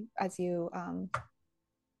that as you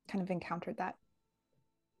kind of encountered that.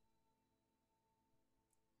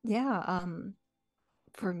 Yeah,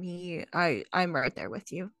 for me, I'm right there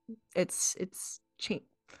with you. It's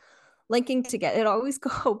linking together. It always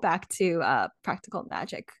go back to practical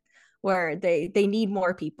magic, where they need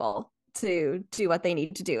more people to do what they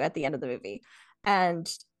need to do at the end of the movie,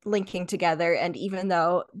 and linking together. And even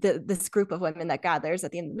though this group of women that gathers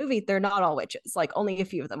at the end of the movie, they're not all witches, like only a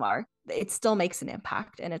few of them are, it still makes an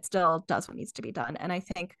impact and it still does what needs to be done. And I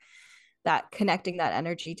think that connecting that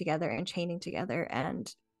energy together and chaining together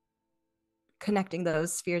and connecting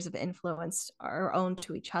those spheres of influence, our own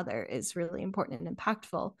to each other, is really important and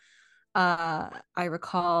impactful. I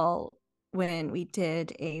recall when we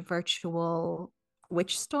did a virtual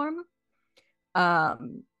witch storm,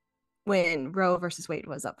 um, when Roe versus Wade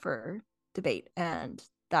was up for debate, and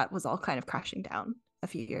that was all kind of crashing down a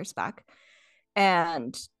few years back.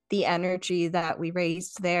 And the energy that we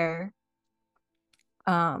raised there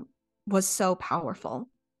was so powerful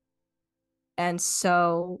and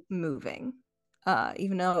so moving.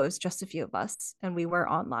 Even though it was just a few of us and we were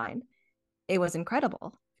online, it was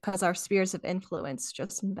incredible because our spheres of influence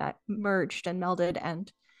just merged and melded,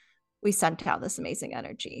 and we sent out this amazing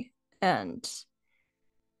energy. And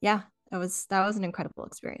yeah, that was an incredible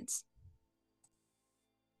experience.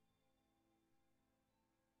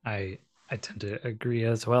 I tend to agree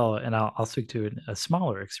as well, and I'll speak to a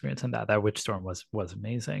smaller experience in that. That witch storm was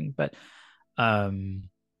amazing, but um,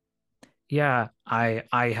 yeah, I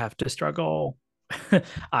have to struggle.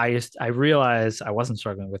 I realized I wasn't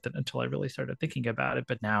struggling with it until I really started thinking about it,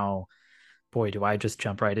 but now, boy, do I just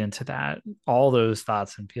jump right into that. All those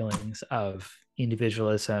thoughts and feelings of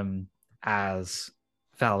individualism as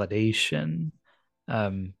validation. I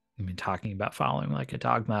mean, talking about following like a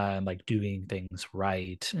dogma and like doing things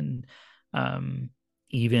right, and um,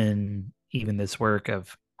 even this work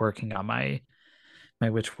of working on my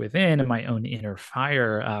witch within and my own inner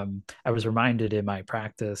fire. I was reminded in my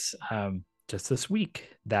practice just this week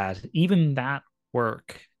that even that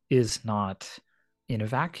work is not in a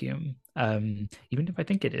vacuum. Even if I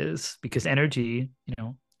think it is, because energy,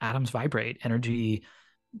 atoms vibrate, energy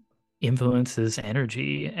influences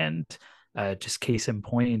energy, and just case in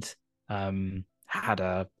point, did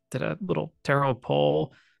a little tarot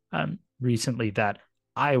poll recently that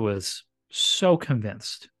I was so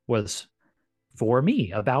convinced was for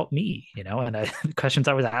me, about me, and the questions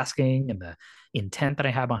I was asking and the intent that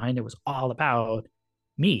I had behind it was all about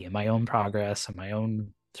me and my own progress and my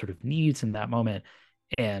own sort of needs in that moment.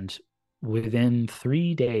 And within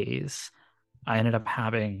 3 days, I ended up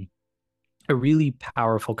having a really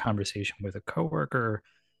powerful conversation with a coworker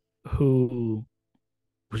who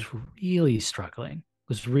was really struggling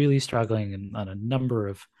on a number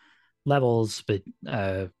of levels, but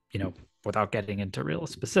without getting into real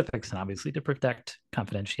specifics, and obviously to protect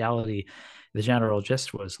confidentiality, the general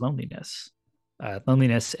gist was loneliness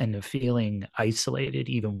and feeling isolated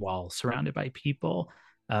even while surrounded by people.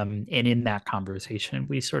 And in that conversation,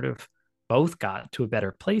 we sort of both got to a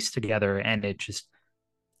better place together, and it just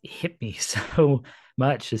hit me so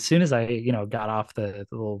much as soon as I, got off the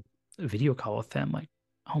little video call with them, like,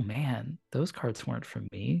 oh man, those cards weren't for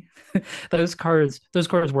me. those cards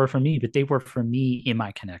were for me, but they were for me in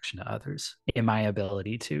my connection to others, in my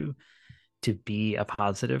ability to be a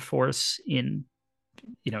positive force in,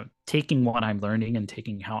 taking what I'm learning and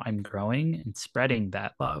taking how I'm growing and spreading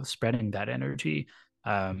that love, spreading that energy.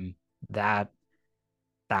 Um, that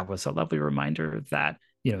that was a lovely reminder that,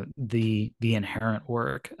 the inherent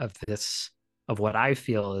work of this, of what I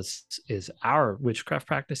feel is our witchcraft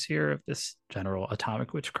practice here, of this general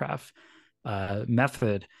atomic witchcraft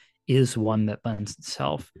method, is one that lends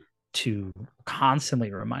itself to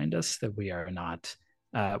constantly remind us that we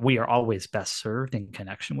are always best served in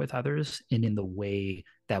connection with others and in the way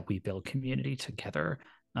that we build community together,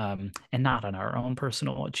 and not on our own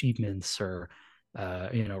personal achievements or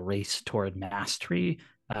race toward mastery.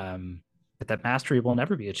 But that mastery will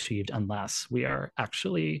never be achieved unless we are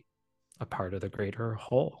actually a part of the greater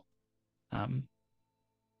whole. Um,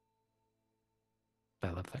 I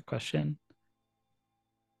love that question.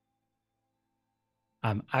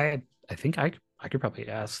 I think I could probably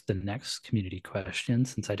ask the next community question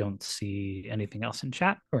since I don't see anything else in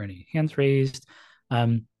chat or any hands raised.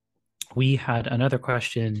 We had another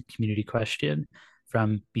community question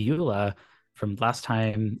from Beulah from last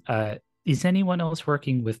time. Is anyone else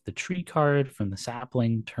working with the tree card from the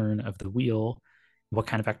sapling turn of the wheel? What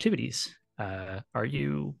kind of activities are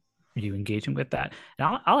you engaging with that?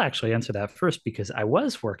 And I'll actually answer that first because I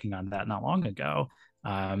was working on that not long ago.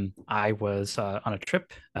 I was on a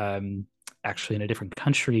trip, actually in a different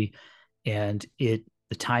country, and the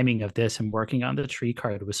timing of this and working on the tree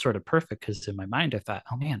card was sort of perfect because in my mind I thought,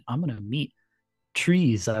 oh man, I'm gonna meet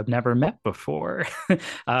trees I've never met before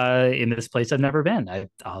in this place I've never been.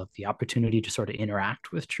 I'll have the opportunity to sort of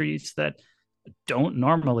interact with trees that don't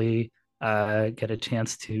normally get a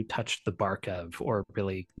chance to touch the bark of, or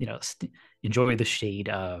really, enjoy the shade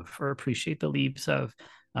of, or appreciate the leaves of.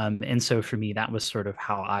 And so for me, that was sort of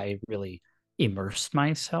how I really immersed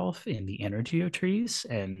myself in the energy of trees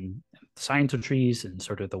and the science of trees and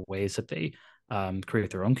sort of the ways that they create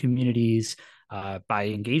their own communities by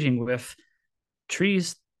engaging with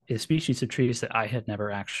trees, a species of trees that I had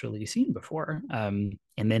never actually seen before. And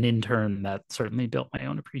then in turn, that certainly built my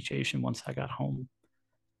own appreciation once I got home.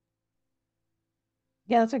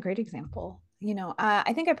 Yeah, that's a great example.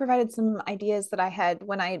 I think I provided some ideas that I had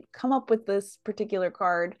when I come up with this particular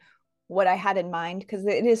card, what I had in mind, because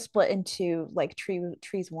it is split into like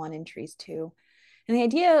trees one and trees two. And the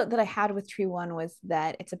idea that I had with tree one was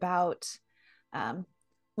that it's about um,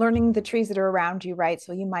 learning the trees that are around you, right?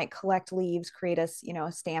 So you might collect leaves, create a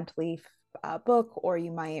stamped leaf book, or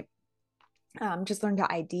you might just learn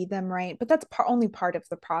to ID them, right? But that's only part of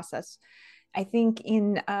the process. I think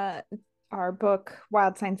in our book,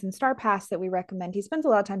 Wild Signs and Star Paths, that we recommend, he spends a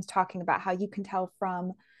lot of times talking about how you can tell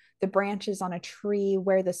from the branches on a tree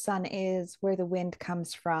where the sun is, where the wind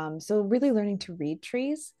comes from. So, really learning to read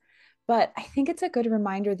trees. But I think it's a good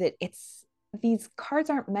reminder that these cards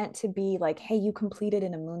aren't meant to be like, hey, you completed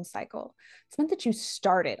in a moon cycle. It's meant that you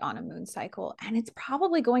started on a moon cycle, and it's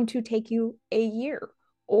probably going to take you a year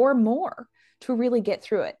or more to really get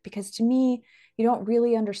through it. Because to me, you don't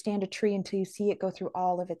really understand a tree until you see it go through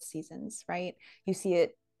all of its seasons, right? You see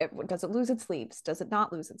it. Does it lose its leaves? Does it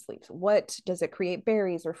not lose its leaves? What does it create,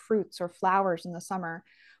 berries or fruits or flowers in the summer?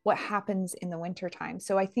 What happens in the wintertime?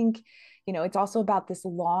 So I think, it's also about this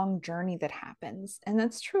long journey that happens. And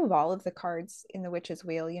that's true of all of the cards in the Witch's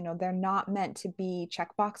Wheel. They're not meant to be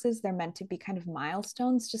check boxes. They're meant to be kind of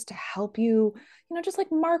milestones just to help you, just like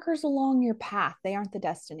markers along your path. They aren't the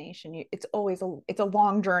destination. It's always it's a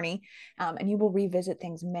long journey, and you will revisit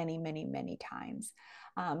things many, many, many times.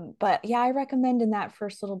 But yeah, I recommend in that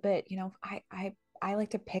first little bit, I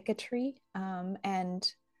like to pick a tree and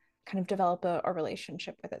kind of develop a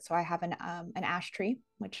relationship with it. So I have an ash tree,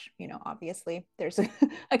 which, obviously there's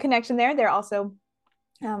a connection there. They're also,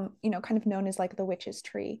 kind of known as like the witch's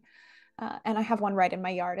tree. And I have one right in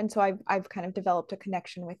my yard. And so I've kind of developed a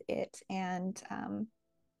connection with it and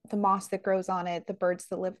the moss that grows on it, the birds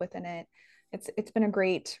that live within it. It's been a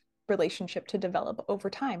great relationship to develop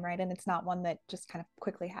over time, right? And it's not one that just kind of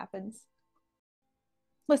quickly happens.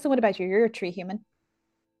 Listen, what about you? You're a tree human.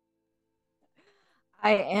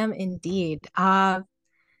 I am indeed.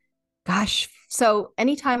 Gosh. So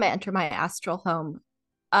anytime I enter my astral home,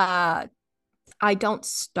 uh, I don't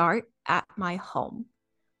start at my home.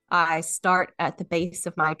 I start at the base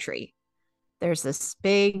of my tree. There's this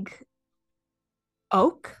big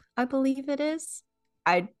oak, I believe it is.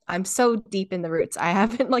 I'm so deep in the roots. I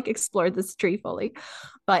haven't like explored this tree fully,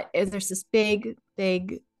 but there's this big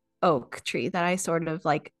oak tree that I sort of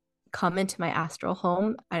like come into my astral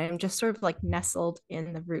home. I'm just sort of like nestled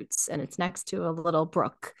in the roots, and it's next to a little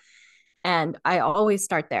brook. And I always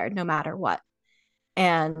start there no matter what.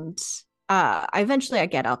 And I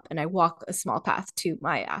get up and I walk a small path to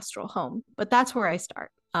my astral home, but that's where I start.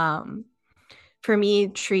 For me,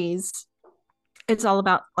 trees, it's all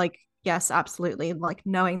about like, yes, absolutely, like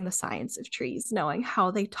knowing the science of trees, knowing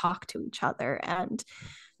how they talk to each other, and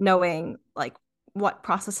knowing like what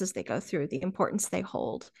processes they go through, the importance they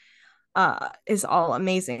hold, is all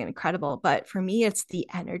amazing and incredible. But for me, it's the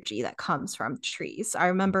energy that comes from trees. I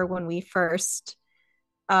remember when we first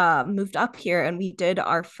moved up here and we did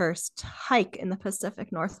our first hike in the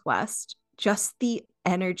Pacific Northwest, just the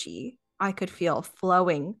energy I could feel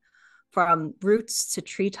flowing from roots to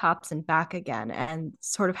treetops and back again, and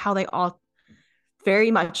sort of how they all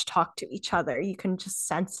very much talk to each other. You can just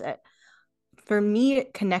sense it. For me,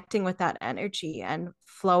 connecting with that energy and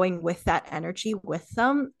flowing with that energy with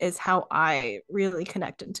them is how I really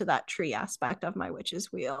connect into that tree aspect of my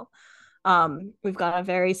witch's wheel. We've got a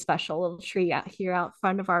very special little tree out here out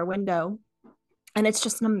front of our window, and it's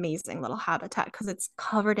just an amazing little habitat because it's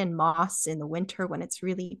covered in moss in the winter when it's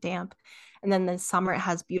really damp. And then in the summer, it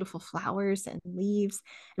has beautiful flowers and leaves.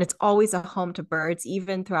 And it's always a home to birds,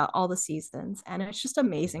 even throughout all the seasons. And it's just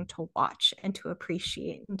amazing to watch and to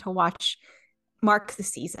appreciate and to watch mark the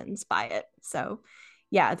seasons by it. So,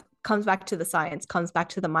 yeah, it comes back to the science, comes back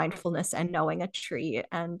to the mindfulness and knowing a tree,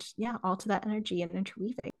 and yeah, all to that energy and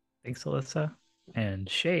interweaving. Thanks, Alyssa. And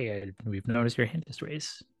Shay, we've noticed your hand is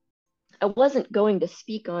raised. I wasn't going to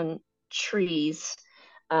speak on trees,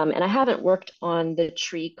 and I haven't worked on the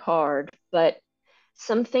tree card, but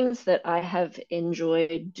some things that I have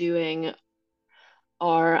enjoyed doing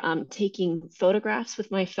are taking photographs with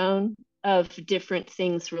my phone of different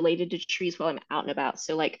things related to trees while I'm out and about.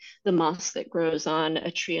 So, like the moss that grows on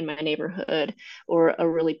a tree in my neighborhood, or a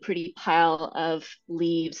really pretty pile of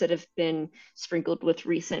leaves that have been sprinkled with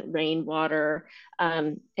recent rainwater,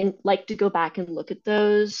 and like to go back and look at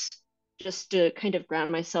those just to kind of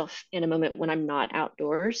ground myself in a moment when I'm not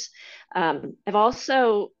outdoors. I've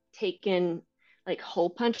also taken like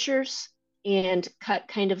hole punchers and cut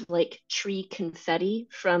kind of like tree confetti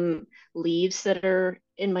from leaves that are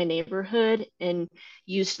in my neighborhood, and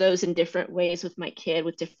used those in different ways with my kid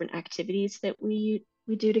with different activities that we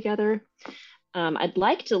do together. I'd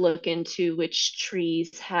like to look into which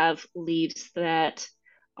trees have leaves that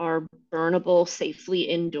are burnable safely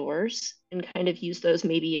indoors and kind of use those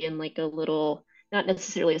maybe in like a little, not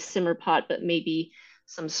necessarily a simmer pot, but maybe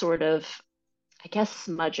some sort of, I guess,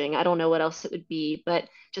 smudging. I don't know what else it would be, but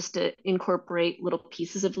just to incorporate little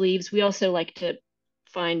pieces of leaves. We also like to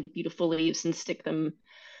find beautiful leaves and stick them.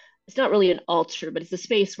 It's not really an altar, but it's a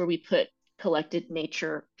space where we put collected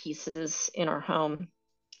nature pieces in our home.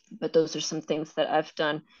 But those are some things that I've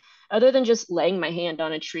done other than just laying my hand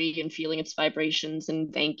on a tree and feeling its vibrations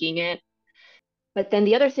and thanking it. But then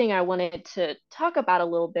the other thing I wanted to talk about a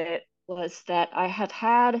little bit was that I have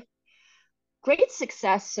had great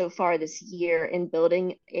success so far this year in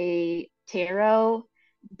building a tarot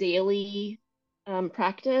daily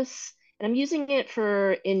practice. And I'm using it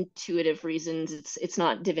for intuitive reasons. It's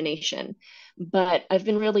not divination, but I've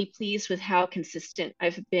been really pleased with how consistent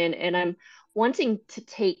I've been. And I'm wanting to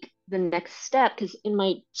take the next step because in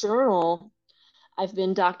my journal, I've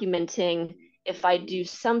been documenting if I do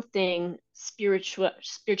something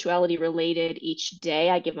spirituality related each day,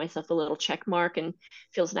 I give myself a little check mark and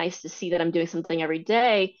feels nice to see that I'm doing something every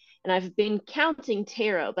day. And I've been counting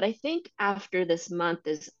tarot, but I think after this month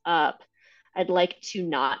is up, I'd like to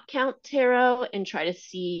not count tarot and try to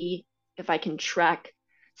see if I can track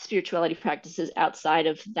spirituality practices outside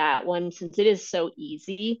of that one since it is so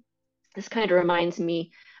easy. This kind of reminds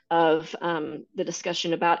me of the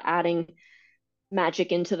discussion about adding Magick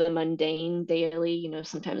into the mundane daily. You know,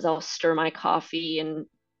 sometimes I'll stir my coffee and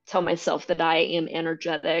tell myself that I am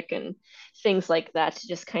energetic and things like that to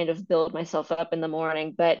just kind of build myself up in the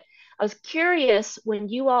morning. But I was curious when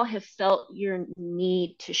you all have felt your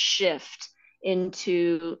need to shift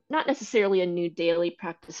into not necessarily a new daily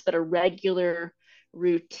practice, but a regular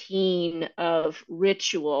routine of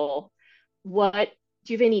ritual. What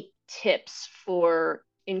do you have any tips for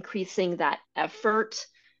increasing that effort?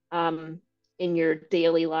 In your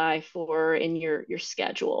daily life or in your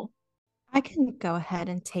schedule? I can go ahead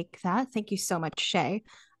and take that. Thank you so much, Shay.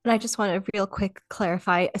 And I just want to real quick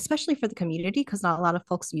clarify, especially for the community, because not a lot of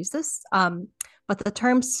folks use this. But the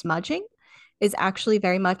term smudging is actually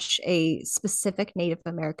very much a specific Native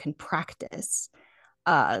American practice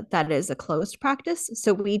that is a closed practice.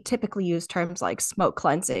 So we typically use terms like smoke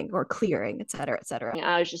cleansing or clearing, et cetera, et cetera.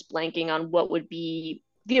 I was just blanking on what would be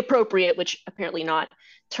the appropriate, which apparently not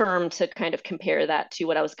term to kind of compare that to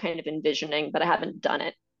what I was kind of envisioning, but I haven't done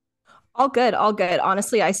it. All good, all good.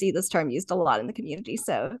 Honestly, I see this term used a lot in the community,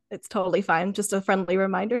 so it's totally fine. Just a friendly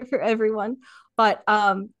reminder for everyone. But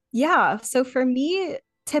yeah, so for me,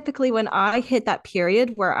 typically when I hit that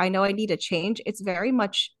period where I know I need a change, it's very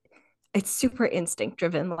much it's super instinct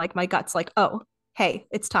driven. Like my gut's like, "Oh, hey,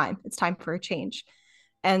 it's time. It's time for a change."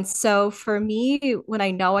 And so for me, when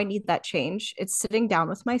I know I need that change, it's sitting down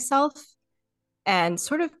with myself and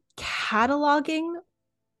sort of cataloging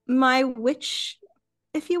my witch,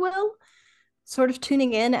 if you will, sort of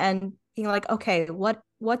tuning in and being like, okay, what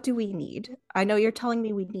do we need? I know you're telling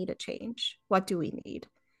me we need a change. What do we need?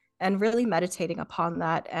 And really meditating upon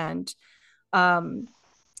that. And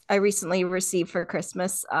I recently received for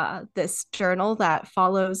Christmas this journal that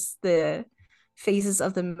follows the phases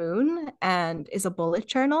of the moon and is a bullet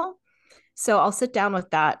journal. So I'll sit down with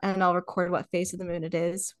that and I'll record what phase of the moon it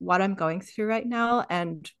is, what I'm going through right now,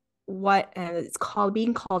 and what it's called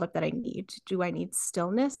being called up that I need. Do I need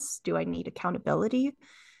stillness? Do I need accountability?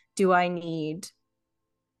 Do I need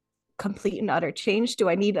complete and utter change? Do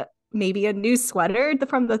I need maybe a new sweater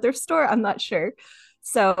from the thrift store? I'm not sure.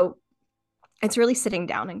 So it's really sitting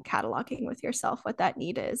down and cataloging with yourself what that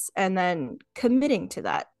need is and then committing to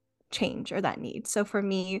that change or that need. So for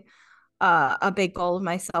me, a big goal of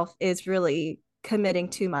myself is really committing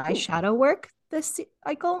to my shadow work this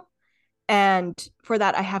cycle. And for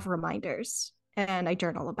that, I have reminders and I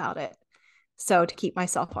journal about it. So to keep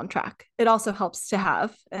myself on track, it also helps to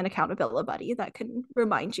have an accountability buddy that can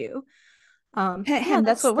remind you. And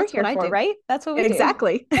that's what we're here for, right? That's what we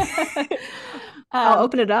exactly. do. I'll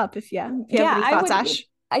open it up if you have any thoughts, Ash.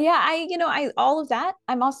 Yeah, I all of that.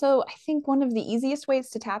 I'm also, I think one of the easiest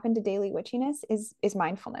ways to tap into daily witchiness is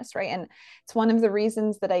mindfulness, right? And it's one of the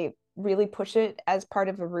reasons that I really push it as part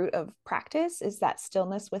of a root of practice is that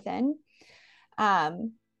stillness within.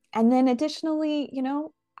 And then additionally,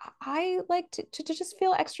 I like to just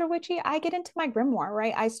feel extra witchy. I get into my grimoire,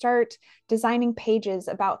 right? I start designing pages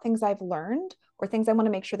about things I've learned or things I want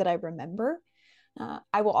to make sure that I remember.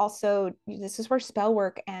 I will also, this is where spell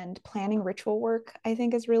work and planning ritual work, I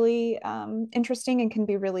think, is really interesting and can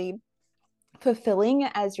be really fulfilling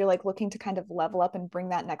as you're like looking to kind of level up and bring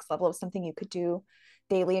that next level of something you could do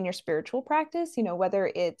daily in your spiritual practice,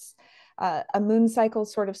 whether it's a moon cycle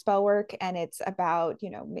sort of spell work, and it's about,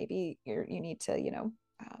 maybe you need to,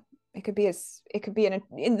 it could be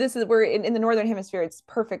this is where in the northern hemisphere it's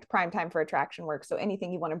perfect prime time for attraction work. So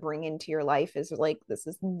anything you want to bring into your life is like, this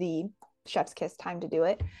is the chef's kiss time to do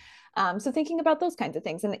it. So thinking about those kinds of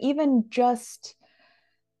things, and even just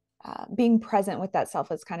being present with that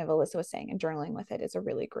self, as kind of Alyssa was saying, and journaling with it is a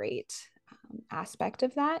really great aspect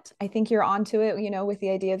of that. I think you're onto it, with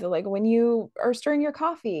the idea that, like, when you are stirring your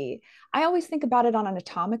coffee, I always think about it on an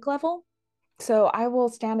atomic level. So I will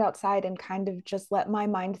stand outside and kind of just let my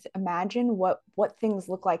mind imagine what things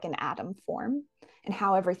look like in atom form and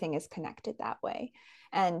how everything is connected that way.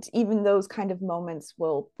 And even those kind of moments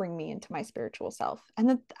will bring me into my spiritual self. And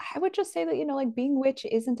then I would just say that, like, being witch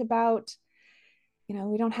isn't about,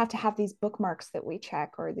 we don't have to have these bookmarks that we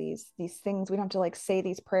check, or these things. We don't have to like say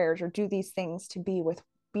these prayers or do these things to be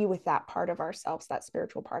with that part of ourselves, that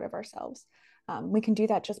spiritual part of ourselves. We can do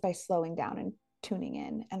that just by slowing down and tuning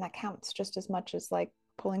in, and that counts just as much as like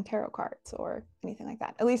pulling tarot cards or anything like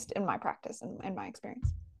that, at least in my practice and in my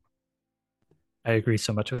experience. I agree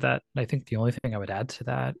so much with that. I think the only thing I would add to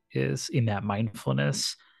that is, in that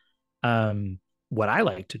mindfulness, what I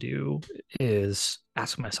like to do is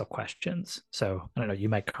ask myself questions. So I don't know, you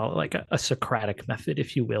might call it like a Socratic method,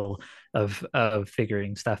 if you will, of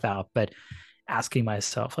figuring stuff out, but asking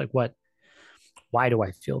myself, like, why do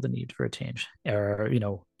I feel the need for a change? Or,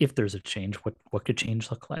 if there's a change, what could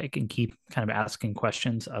change look like? And keep kind of asking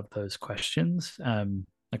questions of those questions.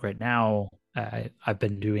 Like right now, I've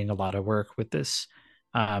been doing a lot of work with this,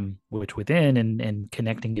 which within and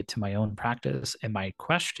connecting it to my own practice. And my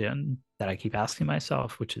question that I keep asking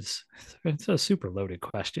myself, which is, it's a super loaded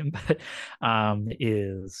question, but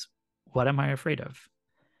is, what am I afraid of?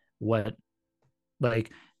 What,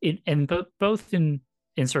 like, both in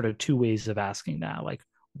sort of two ways of asking that, like,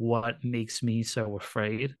 what makes me so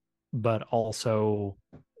afraid, but also,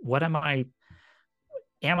 what am I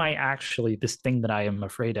actually, this thing that I am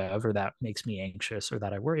afraid of, or that makes me anxious, or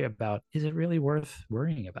that I worry about, is it really worth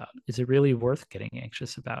worrying about? Is it really worth getting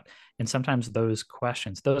anxious about? And sometimes those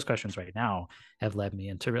questions right now have led me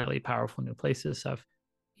into really powerful new places of,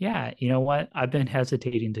 yeah, you know what? I've been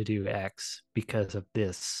hesitating to do X because of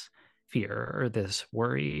this fear or this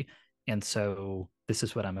worry. And so this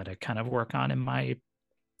is what I'm going to kind of work on in my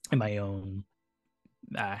own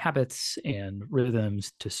habits and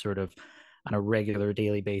rhythms, to sort of, on a regular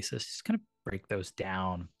daily basis, just kind of break those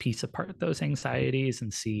down, piece apart those anxieties,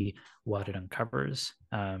 and see what it uncovers.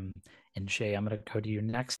 And Shay, I'm going to go to you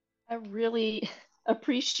next. I really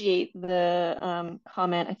appreciate the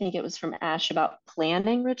comment. I think it was from Ash about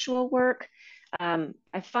planning ritual work. I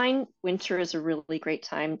find winter is a really great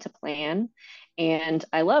time to plan, and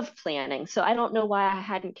I love planning. So I don't know why I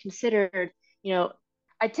hadn't considered,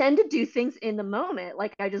 I tend to do things in the moment.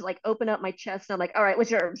 Like I just like open up my chest and I'm like, all right,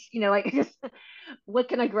 which herbs? Like just what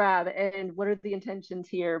can I grab and what are the intentions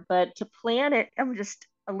here? But to plan it, I'm just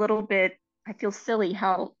a little bit, I feel silly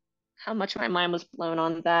how much my mind was blown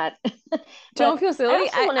on that. Don't feel silly.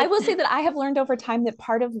 I will say to... that I have learned over time that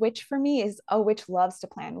part of witch for me is, witch loves to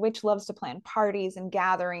plan. Witch loves to plan parties and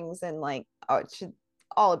gatherings, and like, it's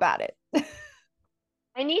all about it.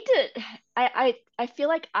 I need to, I feel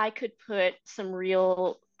like I could put some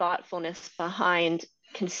real thoughtfulness behind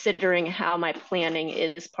considering how my planning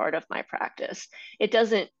is part of my practice. It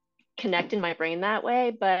doesn't connect in my brain that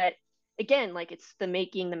way, but again, like it's the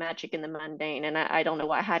making the magic in the mundane. And I don't know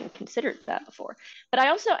why I hadn't considered that before. But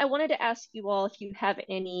I wanted to ask you all if you have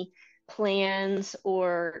any plans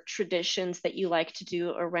or traditions that you like to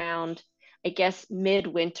do around, I guess,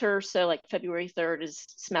 midwinter. So like February 3rd is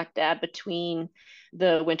smack dab between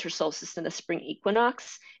the winter solstice and the spring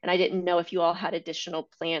equinox. And I didn't know if you all had additional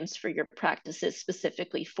plans for your practices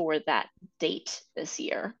specifically for that date this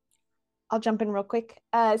year. I'll jump in real quick.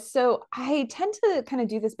 So I tend to kind of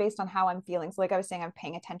do this based on how I'm feeling. So like I was saying, I'm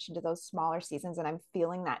paying attention to those smaller seasons and I'm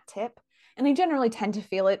feeling that tip. And I generally tend to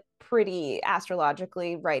feel it pretty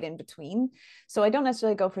astrologically right in between. So I don't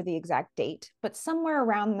necessarily go for the exact date, but somewhere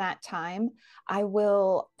around that time, I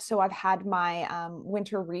will. So I've had my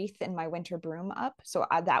winter wreath and my winter broom up. So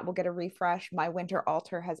that will get a refresh. My winter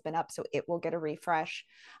altar has been up, so it will get a refresh.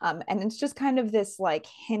 And it's just kind of this like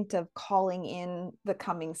hint of calling in the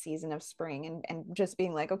coming season of spring, and just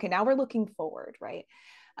being like, okay, now we're looking forward, right?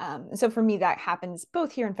 So for me, that happens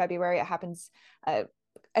both here in February. It happens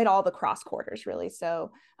at all the cross quarters, really.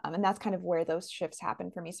 So, and that's kind of where those shifts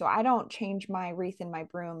happen for me. So I don't change my wreath and my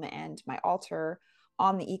broom and my altar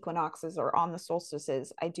on the equinoxes or on the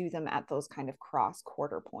solstices. I do them at those kind of cross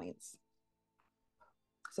quarter points.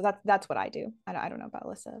 So that's what I do. I don't know about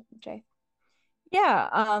Alyssa, Jay.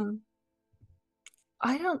 Yeah.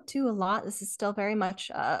 I don't do a lot. This is still very much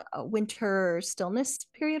a winter stillness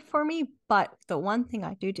period for me. But the one thing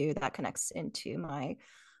I do that connects into my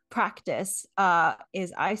practice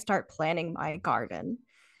is I start planning my garden,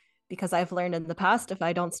 because I've learned in the past if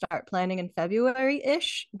I don't start planning in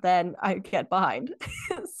February-ish, then I get behind.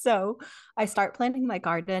 So I start planning my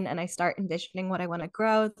garden and I start envisioning what I want to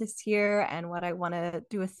grow this year and what I want to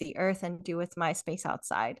do with the earth and do with my space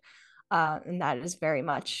outside. And that is very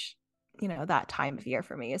much, that time of year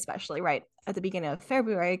for me, especially right at the beginning of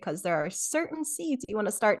February, because there are certain seeds you want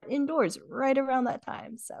to start indoors right around that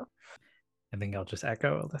time. So I think I'll just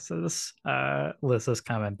echo Alyssa's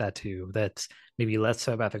comment that too. That's maybe less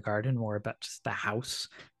so about the garden, more about just the house.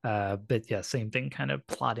 But yeah, same thing, kind of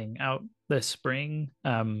plotting out the spring.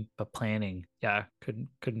 But planning, yeah,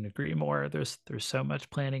 couldn't agree more. There's so much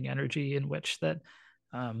planning energy in which that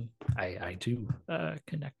I do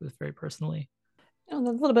connect with very personally. A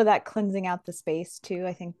little bit of that cleansing out the space too.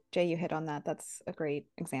 I think Jay, you hit on that. That's a great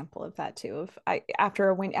example of that too.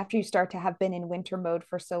 After you start to have been in winter mode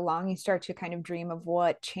for so long, you start to kind of dream of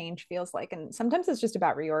what change feels like, and sometimes it's just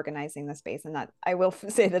about reorganizing the space. And that I will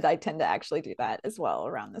say that I tend to actually do that as well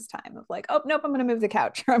around this time of like, oh nope, I'm going to move the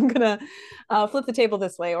couch, or I'm going to flip the table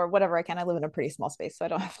this way, or whatever I can. I live in a pretty small space, so I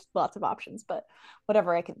don't have lots of options, but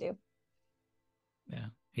whatever I can do. Yeah,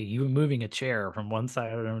 hey, even moving a chair from one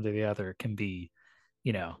side of the room to the other can be,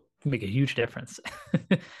 make a huge difference.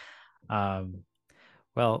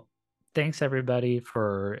 Well, thanks everybody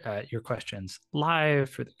for your questions live,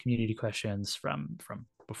 for the community questions from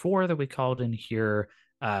before that we called in here.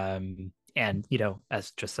 And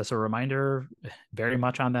as a reminder, very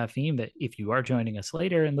much on that theme, that if you are joining us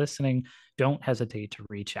later and listening, don't hesitate to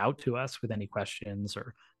reach out to us with any questions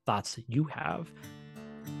or thoughts that you have.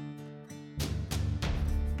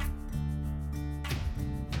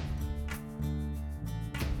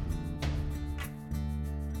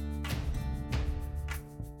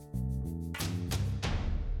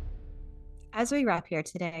 as we wrap here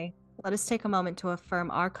today, let us take a moment to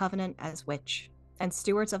affirm our covenant as witch and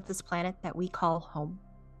stewards of this planet that we call home.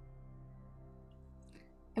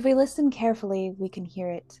 If we listen carefully, we can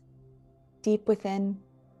hear it deep within,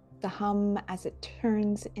 the hum as it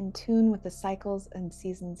turns in tune with the cycles and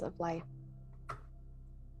seasons of life.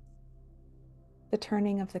 The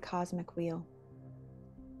turning of the cosmic wheel.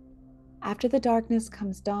 After the darkness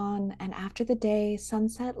comes dawn, and after the day,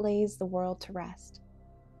 sunset lays the world to rest.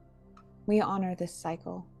 We honor this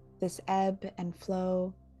cycle, this ebb and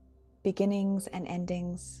flow, beginnings and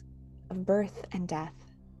endings, of birth and death,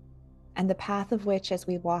 and the path of which as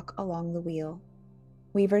we walk along the wheel,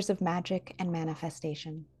 weavers of magic and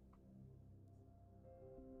manifestation.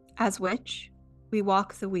 As witch, we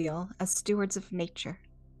walk the wheel as stewards of nature,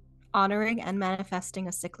 honoring and manifesting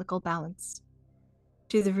a cyclical balance.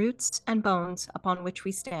 To the roots and bones upon which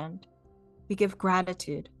we stand, we give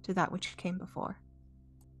gratitude to that which came before.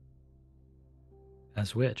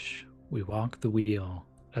 As witch, we walk the wheel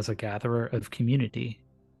as a gatherer of community.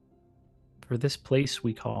 For this place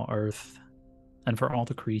we call Earth, and for all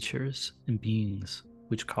the creatures and beings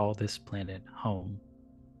which call this planet home,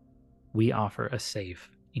 we offer a safe,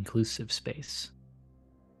 inclusive space.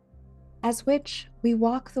 As witch, we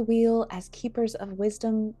walk the wheel as keepers of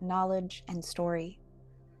wisdom, knowledge, and story.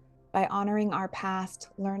 By honoring our past,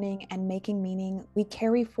 learning, and making meaning, we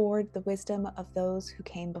carry forward the wisdom of those who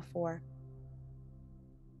came before.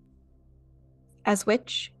 As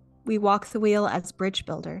witch, we walk the wheel as bridge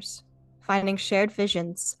builders, finding shared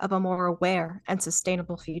visions of a more aware and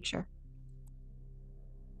sustainable future.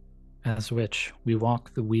 As witch, we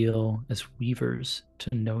walk the wheel as weavers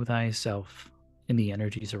to know thyself in the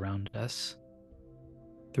energies around us.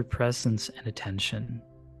 Through presence and attention,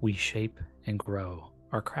 we shape and grow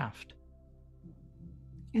our craft.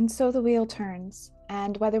 And so the wheel turns,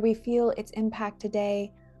 and whether we feel its impact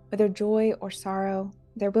today, whether joy or sorrow,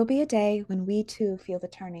 there will be a day when we too feel the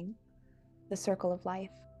turning, the circle of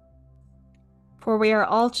life. For we are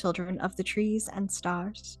all children of the trees and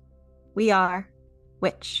stars. We are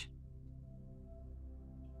witch.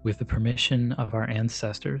 With the permission of our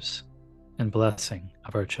ancestors and blessing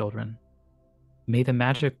of our children, may the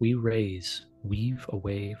magic we raise weave a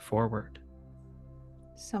way forward.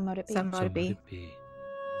 So mote it be. So mote it be.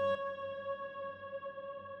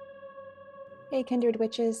 Hey, kindred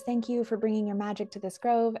witches, thank you for bringing your magic to this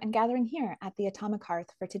grove and gathering here at the Atomic Hearth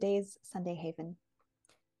for today's Sunday Haven.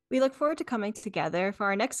 We look forward to coming together for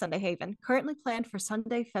our next Sunday Haven, currently planned for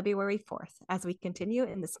Sunday, February 4th, as we continue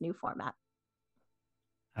in this new format.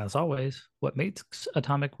 As always, what makes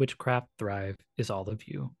Atomic Witchcraft thrive is all of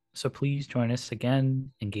you. So please join us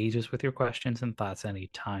again, engage us with your questions and thoughts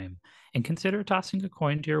anytime, and consider tossing a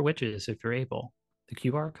coin to your witches if you're able. The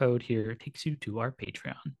QR code here takes you to our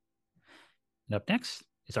Patreon. And up next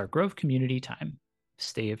is our Grove Community Time.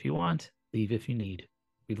 Stay if you want, leave if you need.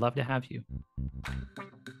 We'd love to have you.